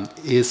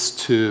is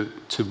to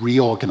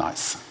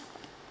reorganize.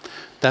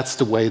 That's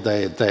the way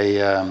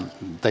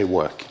they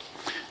work.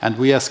 And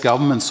we as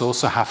governments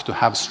also have to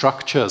have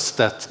structures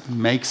that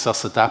makes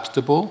us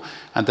adaptable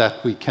and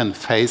that we can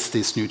face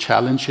these new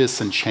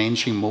challenges and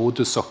changing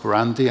modus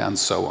operandi and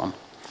so on.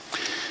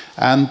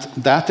 And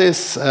that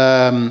is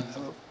the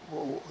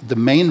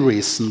main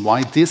reason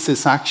why this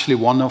is actually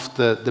one of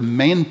the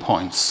main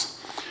points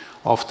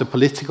of the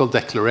political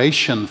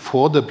declaration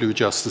for the Blue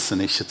Justice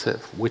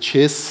Initiative, which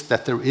is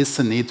that there is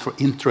a need for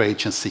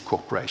interagency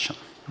cooperation.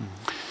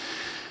 Mm-hmm.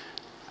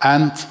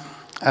 And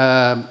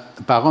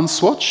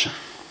BarentsWatch,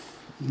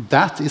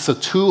 that is a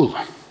tool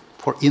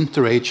for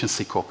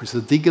interagency cooperation,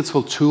 a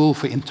digital tool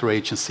for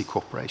interagency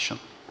cooperation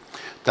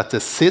that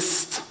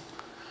assists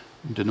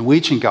the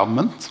Norwegian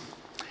government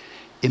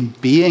in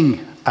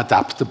being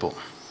adaptable,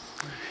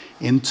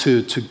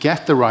 to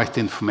get the right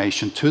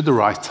information to the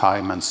right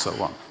time and so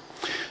on.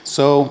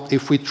 So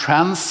if we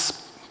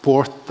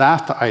transport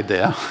that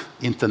idea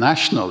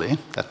internationally,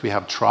 that we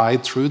have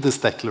tried through this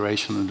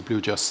declaration and the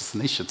Blue Justice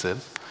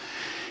Initiative,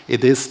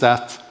 it is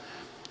that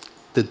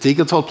the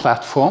digital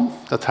platform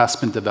that has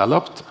been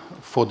developed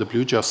for the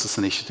Blue Justice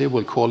Initiative,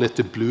 we'll call it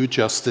the Blue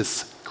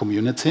Justice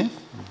Community,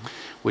 mm-hmm.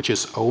 which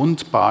is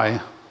owned by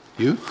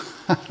you,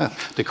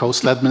 the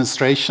Coastal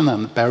Administration,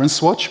 and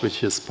BarentsWatch,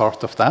 which is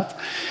part of that.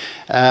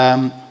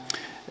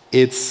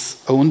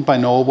 It's owned by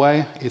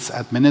Norway. It's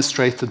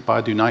administrated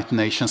by the United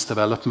Nations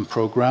Development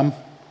Programme.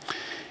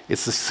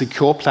 It's a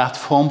secure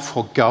platform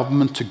for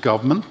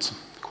government-to-government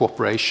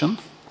cooperation.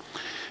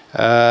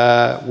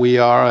 We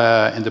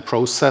are in the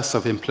process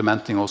of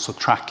implementing also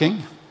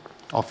tracking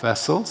of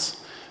vessels,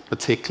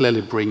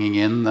 particularly bringing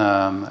in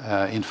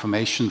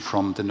information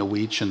from the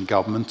Norwegian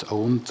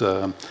government-owned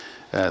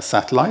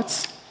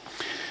satellites.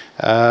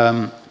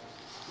 And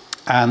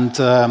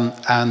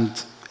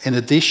In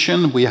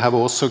addition, we have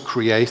also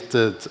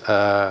created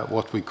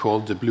what we call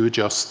the Blue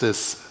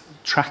Justice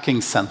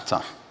Tracking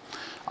Center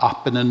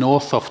up in the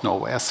north of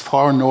Norway, as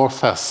far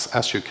north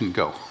as you can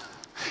go,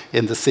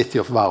 in the city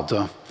of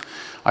Vardø.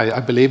 I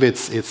believe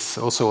it's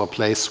also a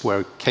place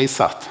where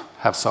KSAT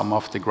have some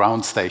of the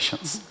ground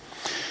stations.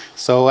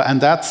 So,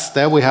 and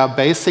there we have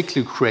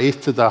basically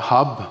created a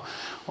hub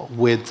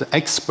with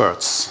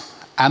experts,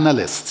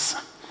 analysts,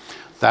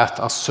 that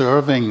are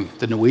serving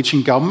the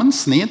Norwegian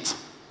government's need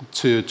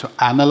to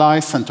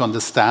analyze and to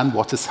understand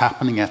what is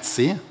happening at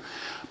sea,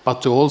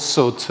 but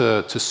also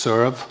to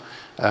serve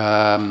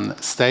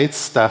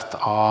states that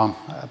are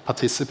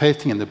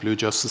participating in the Blue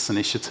Justice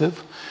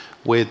Initiative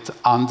with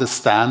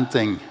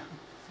understanding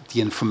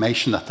the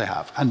information that they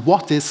have. And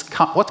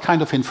what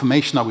kind of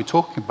information are we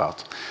talking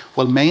about?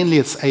 Well, mainly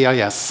it's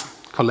AIS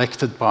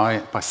collected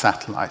by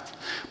satellite.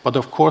 But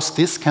of course,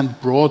 this can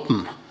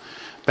broaden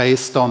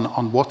based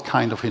on what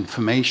kind of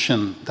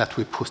information that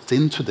we put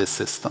into this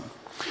system.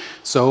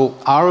 So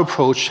our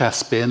approach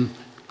has been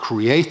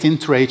create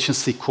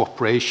interagency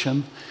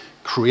cooperation,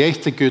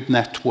 create a good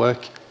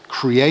network,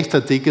 create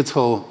a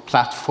digital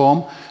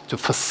platform to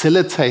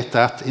facilitate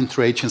that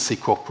interagency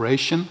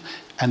cooperation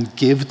and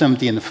give them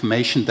the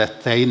information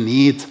that they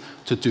need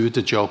to do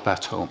the job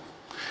at home.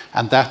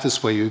 And that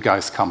is where you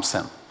guys comes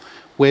in,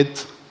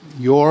 with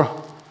your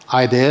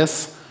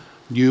ideas,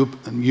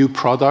 new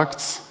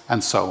products,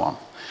 and so on.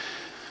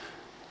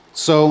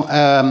 So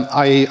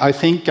I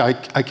think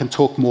I can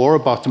talk more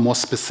about the more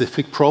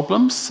specific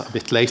problems a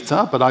bit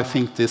later, but I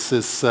think this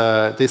is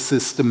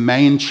the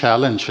main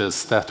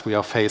challenges that we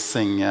are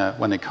facing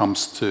when it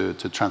comes to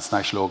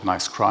transnational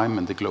organized crime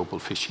and the global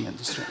fishing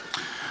industry.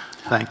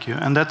 Thank you.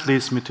 And that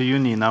leads me to you,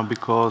 Nina,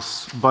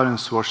 because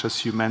BarentsWatch,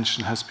 as you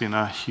mentioned, has been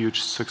a huge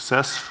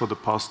success for the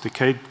past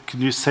decade.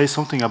 Can you say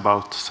something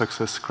about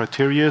success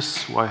criteria?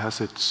 Why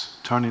has it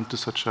turned into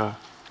such a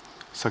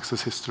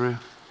success history?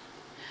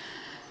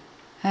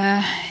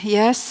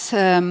 Yes,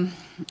 I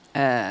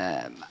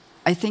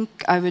think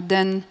I would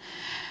then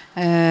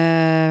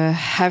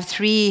have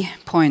 3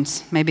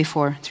 points, maybe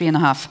 4,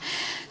 3.5.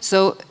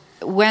 So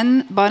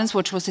when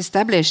BarentsWatch was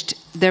established,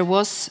 there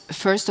was,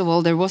 first of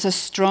all, there was a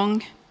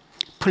strong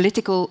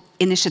political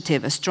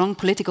initiative, a strong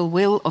political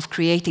will of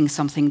creating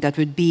something that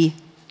would be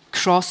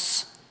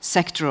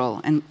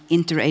cross-sectoral and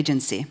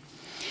interagency.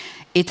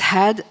 It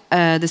had,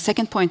 the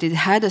second point, it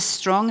had a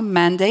strong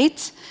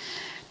mandate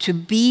to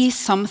be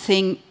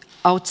something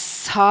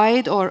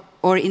outside or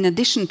in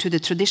addition to the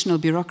traditional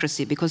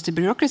bureaucracy, because the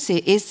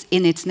bureaucracy is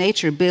in its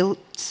nature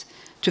built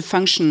to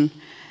function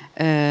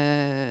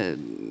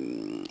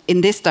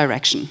in this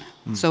direction.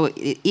 So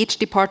each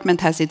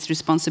department has its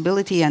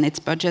responsibility and its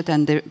budget,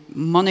 and the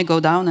money go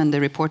down and the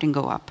reporting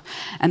go up.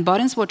 And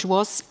BarentsWatch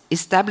was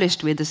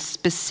established with a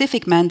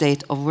specific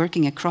mandate of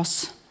working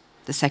across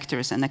the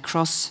sectors and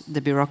across the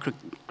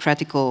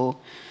bureaucratical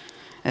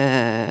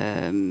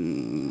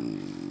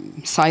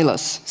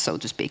silos, so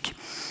to speak.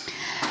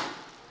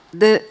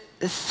 The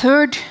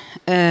third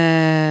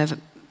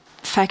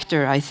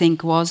factor, I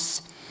think,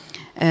 was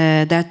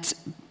that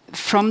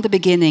from the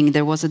beginning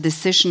there was a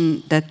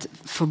decision that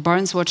for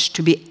BarentsWatch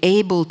to be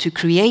able to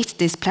create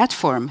this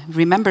platform.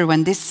 Remember,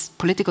 when this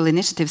political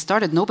initiative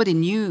started, nobody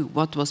knew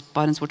what was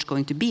BarentsWatch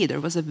going to be. There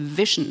was a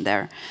vision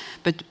there,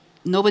 but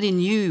nobody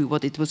knew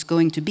what it was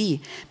going to be.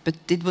 But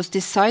it was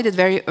decided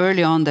very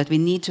early on that we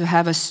need to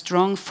have a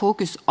strong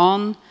focus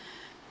on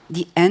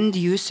the end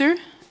user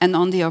and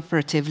on the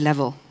operative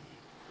level.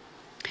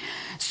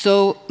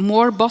 So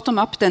more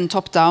bottom-up than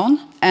top-down.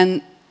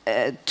 And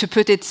to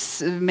put it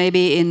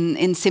maybe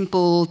in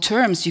simple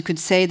terms, you could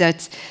say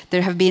that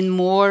there have been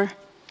more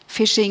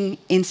fishing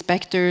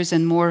inspectors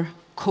and more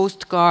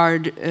Coast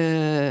Guard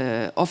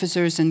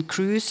officers and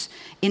crews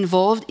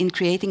involved in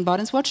creating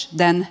BarentsWatch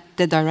than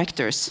the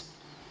directors.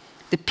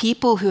 The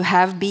people who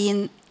have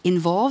been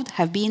involved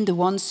have been the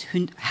ones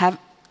who have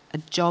a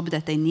job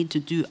that they need to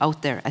do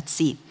out there at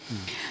sea.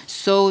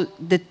 So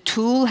the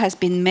tool has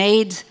been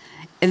made,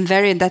 and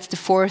that's the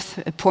fourth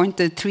point,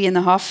 the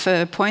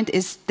 3.5 point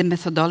is the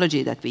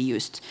methodology that we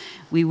used.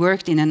 We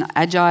worked in an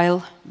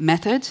agile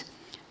method,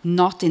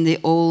 not in the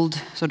old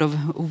sort of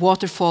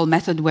waterfall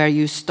method where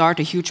you start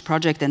a huge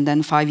project and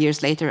then 5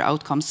 years later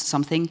out comes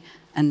something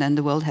and then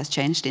the world has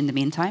changed in the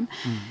meantime.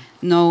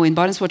 No, in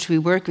BarentsWatch we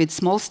work with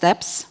small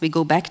steps. We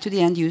go back to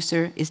the end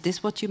user. Is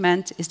this what you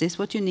meant? Is this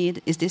what you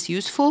need? Is this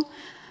useful?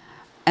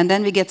 And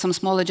then we get some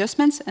small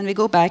adjustments and we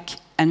go back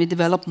and we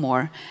develop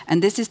more.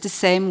 And this is the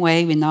same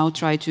way we now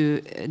try to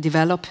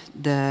develop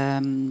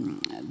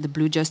the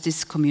Blue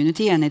Justice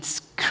community, and it's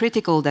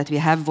critical that we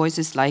have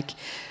voices like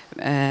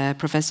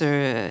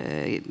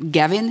Professor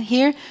Gavin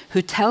here,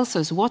 who tells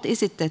us what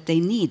is it that they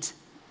need.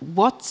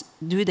 What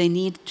do they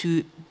need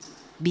to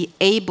be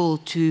able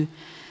to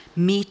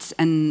meet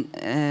and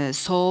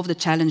solve the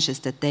challenges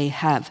that they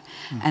have.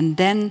 And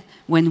then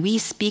when we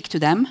speak to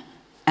them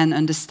and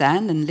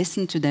understand and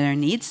listen to their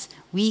needs,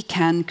 we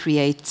can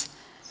create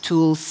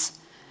tools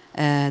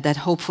that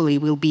hopefully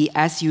will be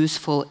as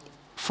useful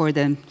for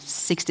the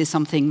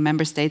 60-something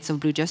member states of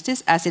Blue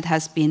Justice as it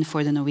has been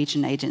for the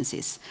Norwegian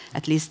agencies.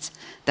 At least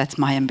that's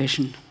my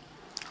ambition.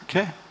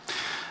 Okay.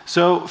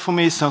 So for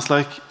me, it sounds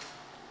like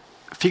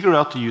figure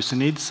out the user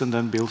needs and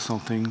then build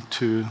something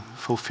to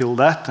fulfill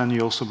that. And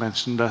you also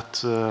mentioned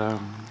that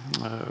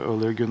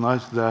earlier,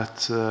 Gunnar,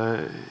 that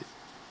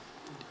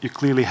you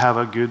clearly have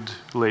a good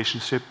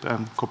relationship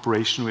and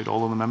cooperation with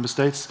all of the member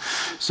states.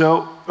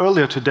 So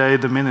earlier today,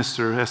 the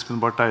minister,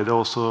 Espen Barth Eide,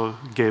 also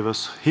gave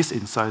us his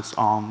insights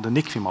on the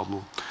NICFI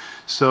model.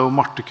 So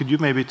Marte, could you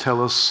maybe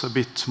tell us a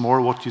bit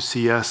more what you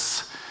see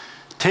as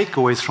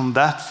takeaways from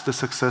that, the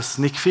success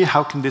NICFI?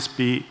 How can this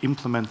be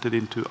implemented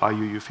into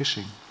IUU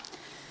fishing?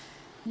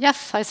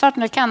 Yes, I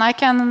certainly can. I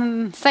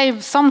can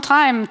save some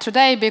time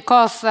today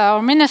because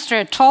our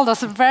minister told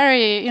us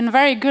in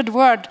very good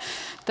word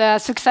the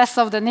success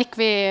of the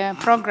NICFI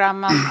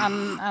program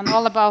and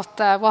all about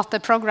what the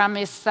program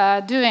is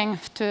doing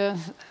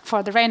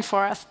for the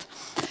rainforest.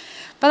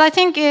 But I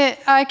think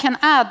I can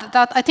add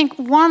that I think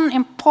one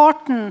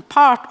important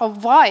part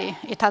of why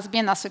it has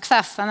been a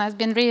success and has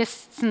been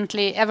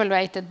recently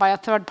evaluated by a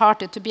third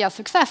party to be a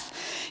success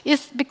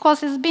is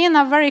because it's been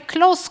a very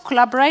close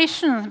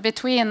collaboration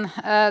between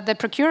the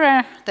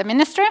procurer, the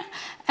ministry,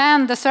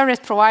 and the service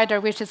provider,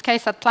 which is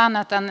KSAT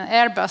Planet and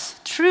Airbus,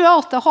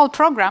 throughout the whole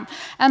program.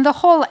 And the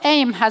whole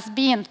aim has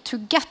been to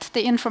get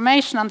the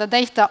information and the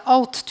data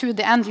out to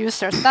the end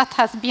users. That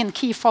has been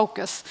key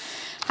focus.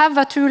 Have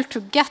a tool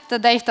to get the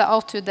data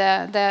out to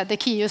the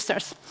key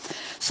users.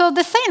 So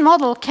the same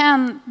model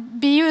can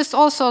be used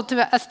also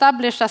to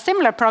establish a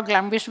similar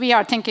program, which we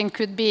are thinking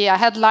could be a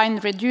headline,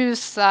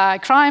 reduce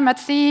crime at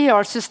sea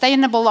or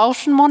sustainable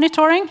ocean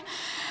monitoring.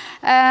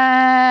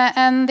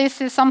 And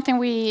this is something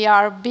we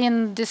are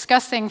been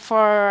discussing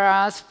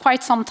for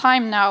quite some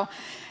time now.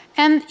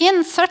 And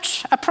in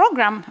such a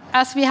program,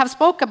 as we have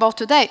spoke about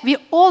today, we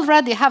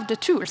already have the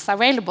tools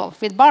available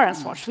with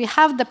BarentsWatch. We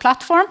have the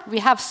platform, we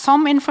have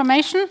some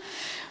information,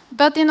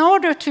 but in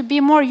order to be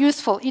more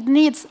useful, it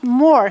needs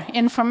more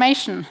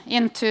information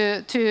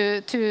into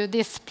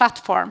this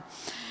platform.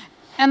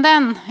 And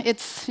then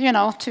it's,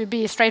 to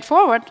be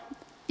straightforward,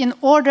 in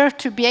order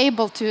to be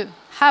able to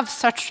have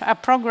such a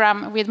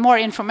program with more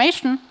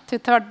information to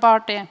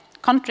third-party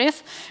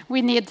countries,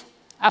 we need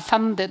a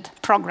funded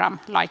program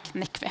like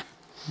NICFI.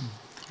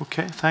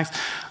 Okay, thanks.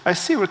 I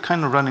see we're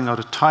kind of running out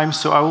of time,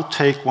 so I will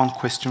take one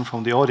question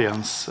from the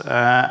audience.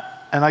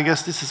 And I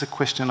guess this is a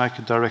question I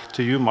could direct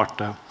to you,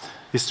 Marte.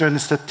 Is there any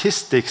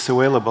statistics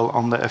available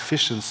on the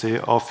efficiency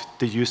of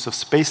the use of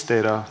space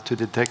data to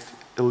detect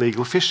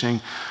illegal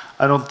fishing?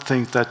 I don't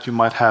think that you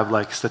might have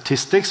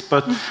statistics,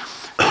 but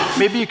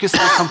maybe you could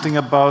say something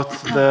about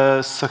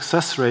the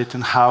success rate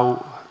and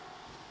how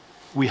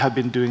we have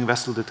been doing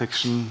vessel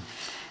detection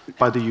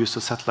by the use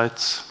of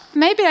satellites.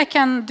 Maybe I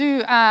can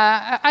do,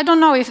 I don't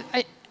know if,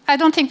 I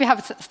don't think we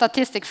have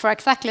statistics for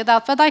exactly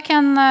that, but I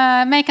can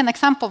make an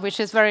example which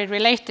is very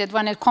related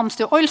when it comes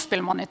to oil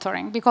spill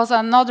monitoring, because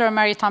another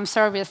maritime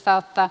service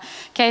that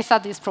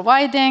KSAT is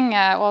providing,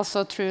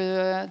 also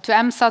through to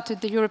EMSA, to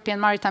the European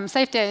Maritime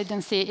Safety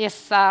Agency,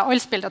 is oil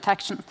spill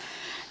detection.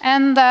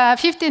 And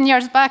 15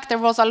 years back, there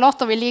was a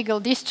lot of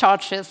illegal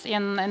discharges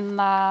in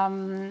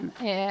the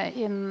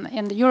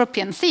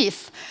European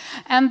seas.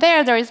 And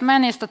there is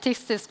many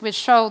statistics which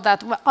show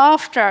that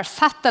after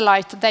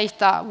satellite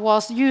data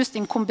was used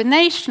in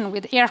combination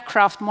with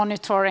aircraft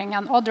monitoring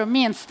and other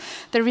means,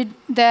 the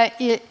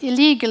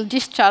illegal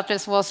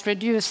discharges was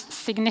reduced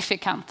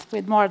significant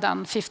with more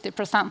than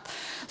 50%.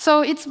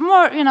 So it's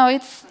more,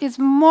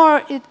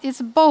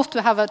 it's both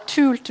to have a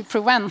tool to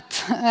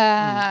prevent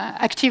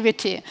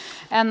activity,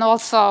 and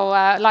also,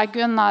 like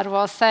Gunnar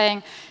was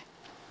saying,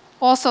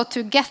 also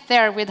to get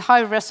there with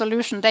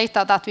high-resolution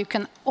data that we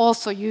can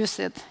also use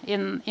it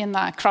in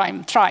a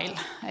crime trial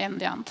in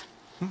the end.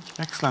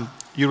 Excellent.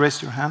 You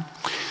raised your hand.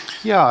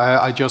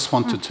 Yeah, I just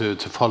wanted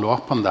to follow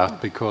up on that,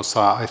 because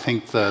I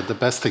think the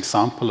best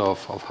example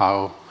of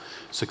how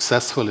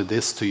successful it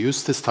is to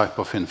use this type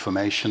of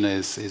information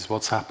is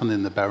what's happened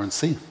in the Barents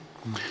Sea.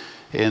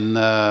 In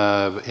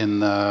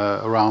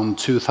around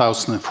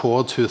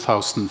 2004,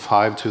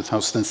 2005,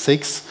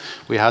 2006,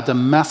 we had a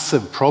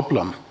massive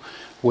problem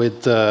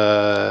with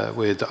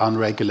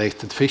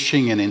unregulated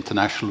fishing in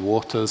international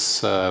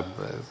waters,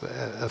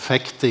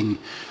 affecting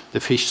the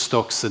fish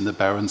stocks in the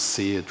Barents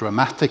Sea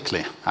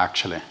dramatically,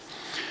 actually.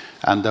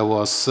 And there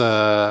was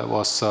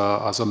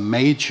a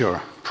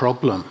major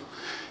problem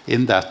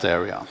in that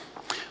area.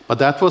 But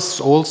that was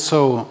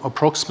also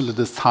approximately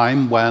the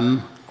time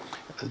when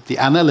the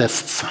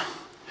analysts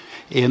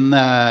in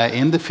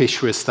the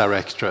Fisheries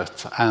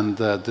Directorate and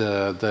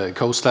the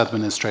Coastal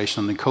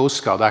Administration and the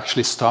Coast Guard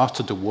actually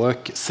started to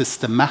work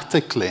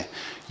systematically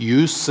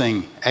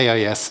using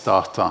AIS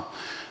data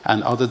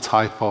and other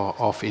type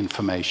of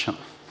information.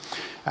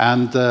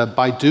 And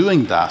by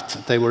doing that,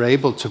 they were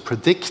able to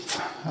predict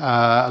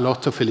a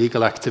lot of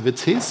illegal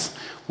activities,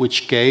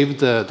 which gave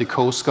the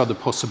Coast Guard the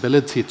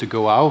possibility to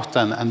go out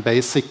and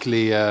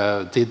basically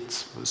did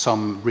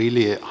some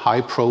really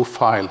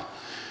high-profile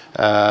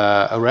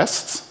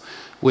arrests.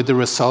 with the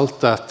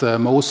result that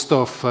most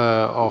of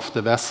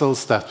the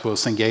vessels that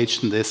was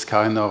engaged in this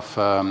kind of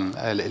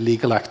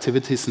illegal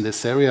activities in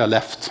this area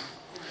left.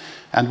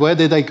 And where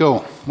did they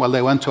go? Well,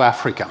 they went to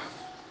Africa.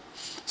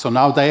 So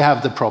now they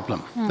have the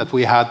problem that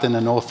we had in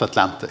the North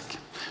Atlantic.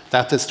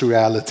 That is the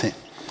reality.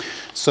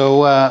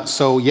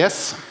 So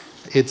yes,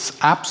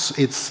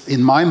 it's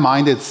in my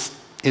mind,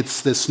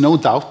 there's no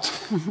doubt.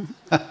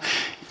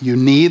 You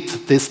need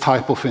this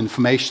type of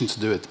information to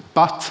do it.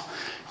 But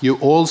you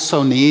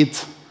also need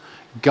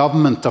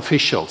government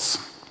officials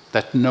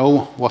that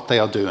know what they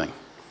are doing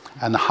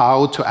and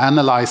how to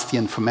analyze the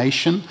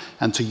information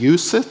and to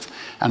use it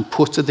and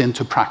put it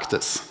into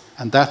practice.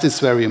 And that is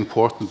very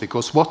important,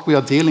 because what we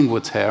are dealing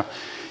with here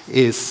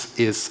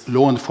is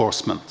law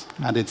enforcement.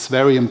 And it's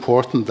very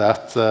important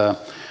that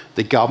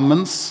the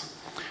governments,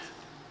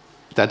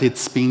 that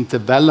it's being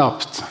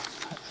developed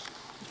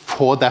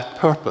for that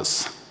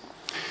purpose.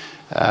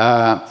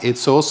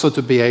 It's also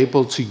to be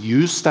able to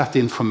use that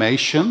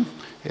information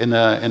in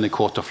a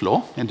court of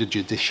law, in the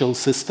judicial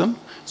system.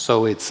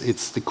 So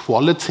it's the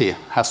quality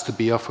has to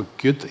be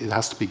it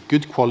has to be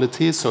good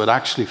quality, so it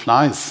actually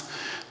flies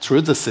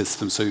through the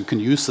system, so you can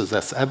use it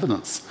as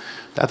evidence.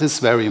 That is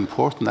very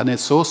important. And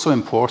it's also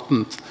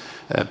important,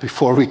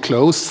 before we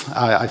close,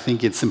 I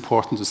think it's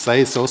important to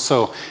say, it's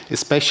also,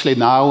 especially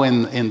now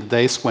in the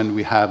days when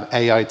we have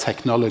AI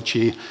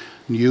technology,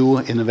 new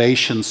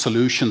innovation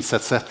solutions,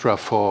 etc.,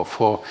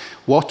 for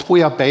what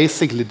we are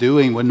basically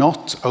doing, we're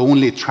not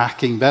only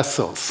tracking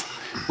vessels,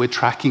 we're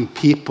tracking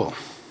people.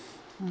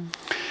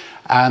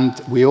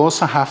 And we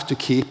also have to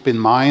keep in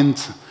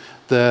mind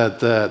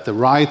the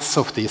rights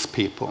of these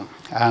people.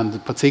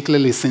 And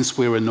particularly since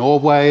we're in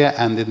Norway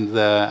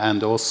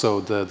and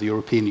also the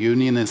European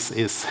Union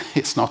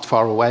is not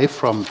far away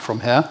from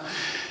here,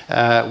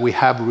 we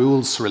have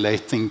rules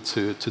relating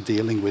to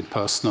dealing with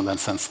personal and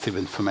sensitive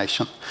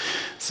information.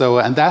 So,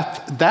 and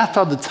that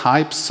are the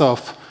types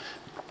of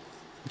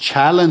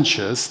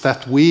challenges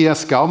that we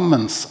as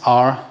governments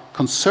are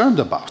concerned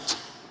about.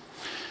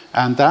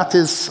 And that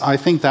is, I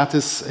think that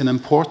is an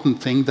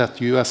important thing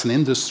that you as an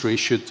industry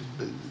should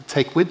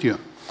take with you.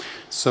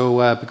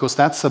 So, because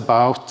that's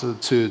about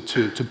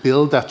to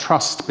build that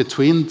trust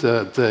between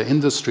the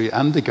industry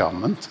and the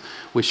government,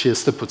 which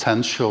is the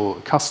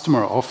potential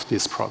customer of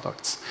these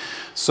products.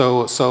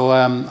 So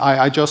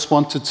I just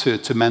wanted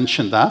to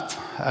mention that.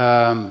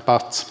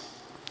 But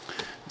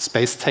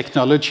space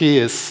technology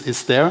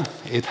is there.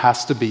 It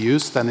has to be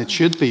used, and it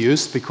should be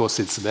used because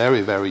it's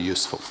very, very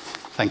useful.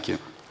 Thank you.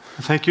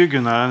 Thank you,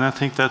 Gunnar. And I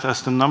think that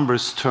as the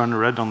numbers turn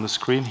red on the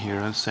screen here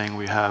and saying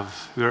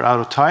we're out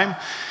of time,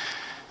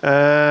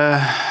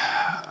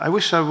 I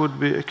wish I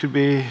could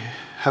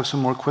have some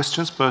more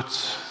questions, but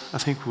I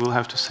think we'll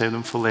have to save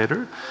them for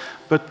later.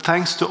 But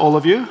thanks to all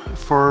of you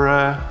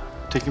for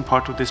taking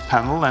part of this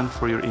panel and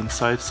for your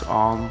insights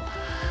on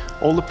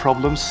all the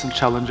problems and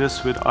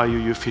challenges with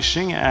IUU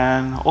fishing,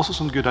 and also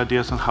some good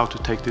ideas on how to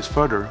take this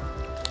further.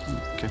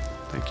 Okay,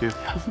 thank you.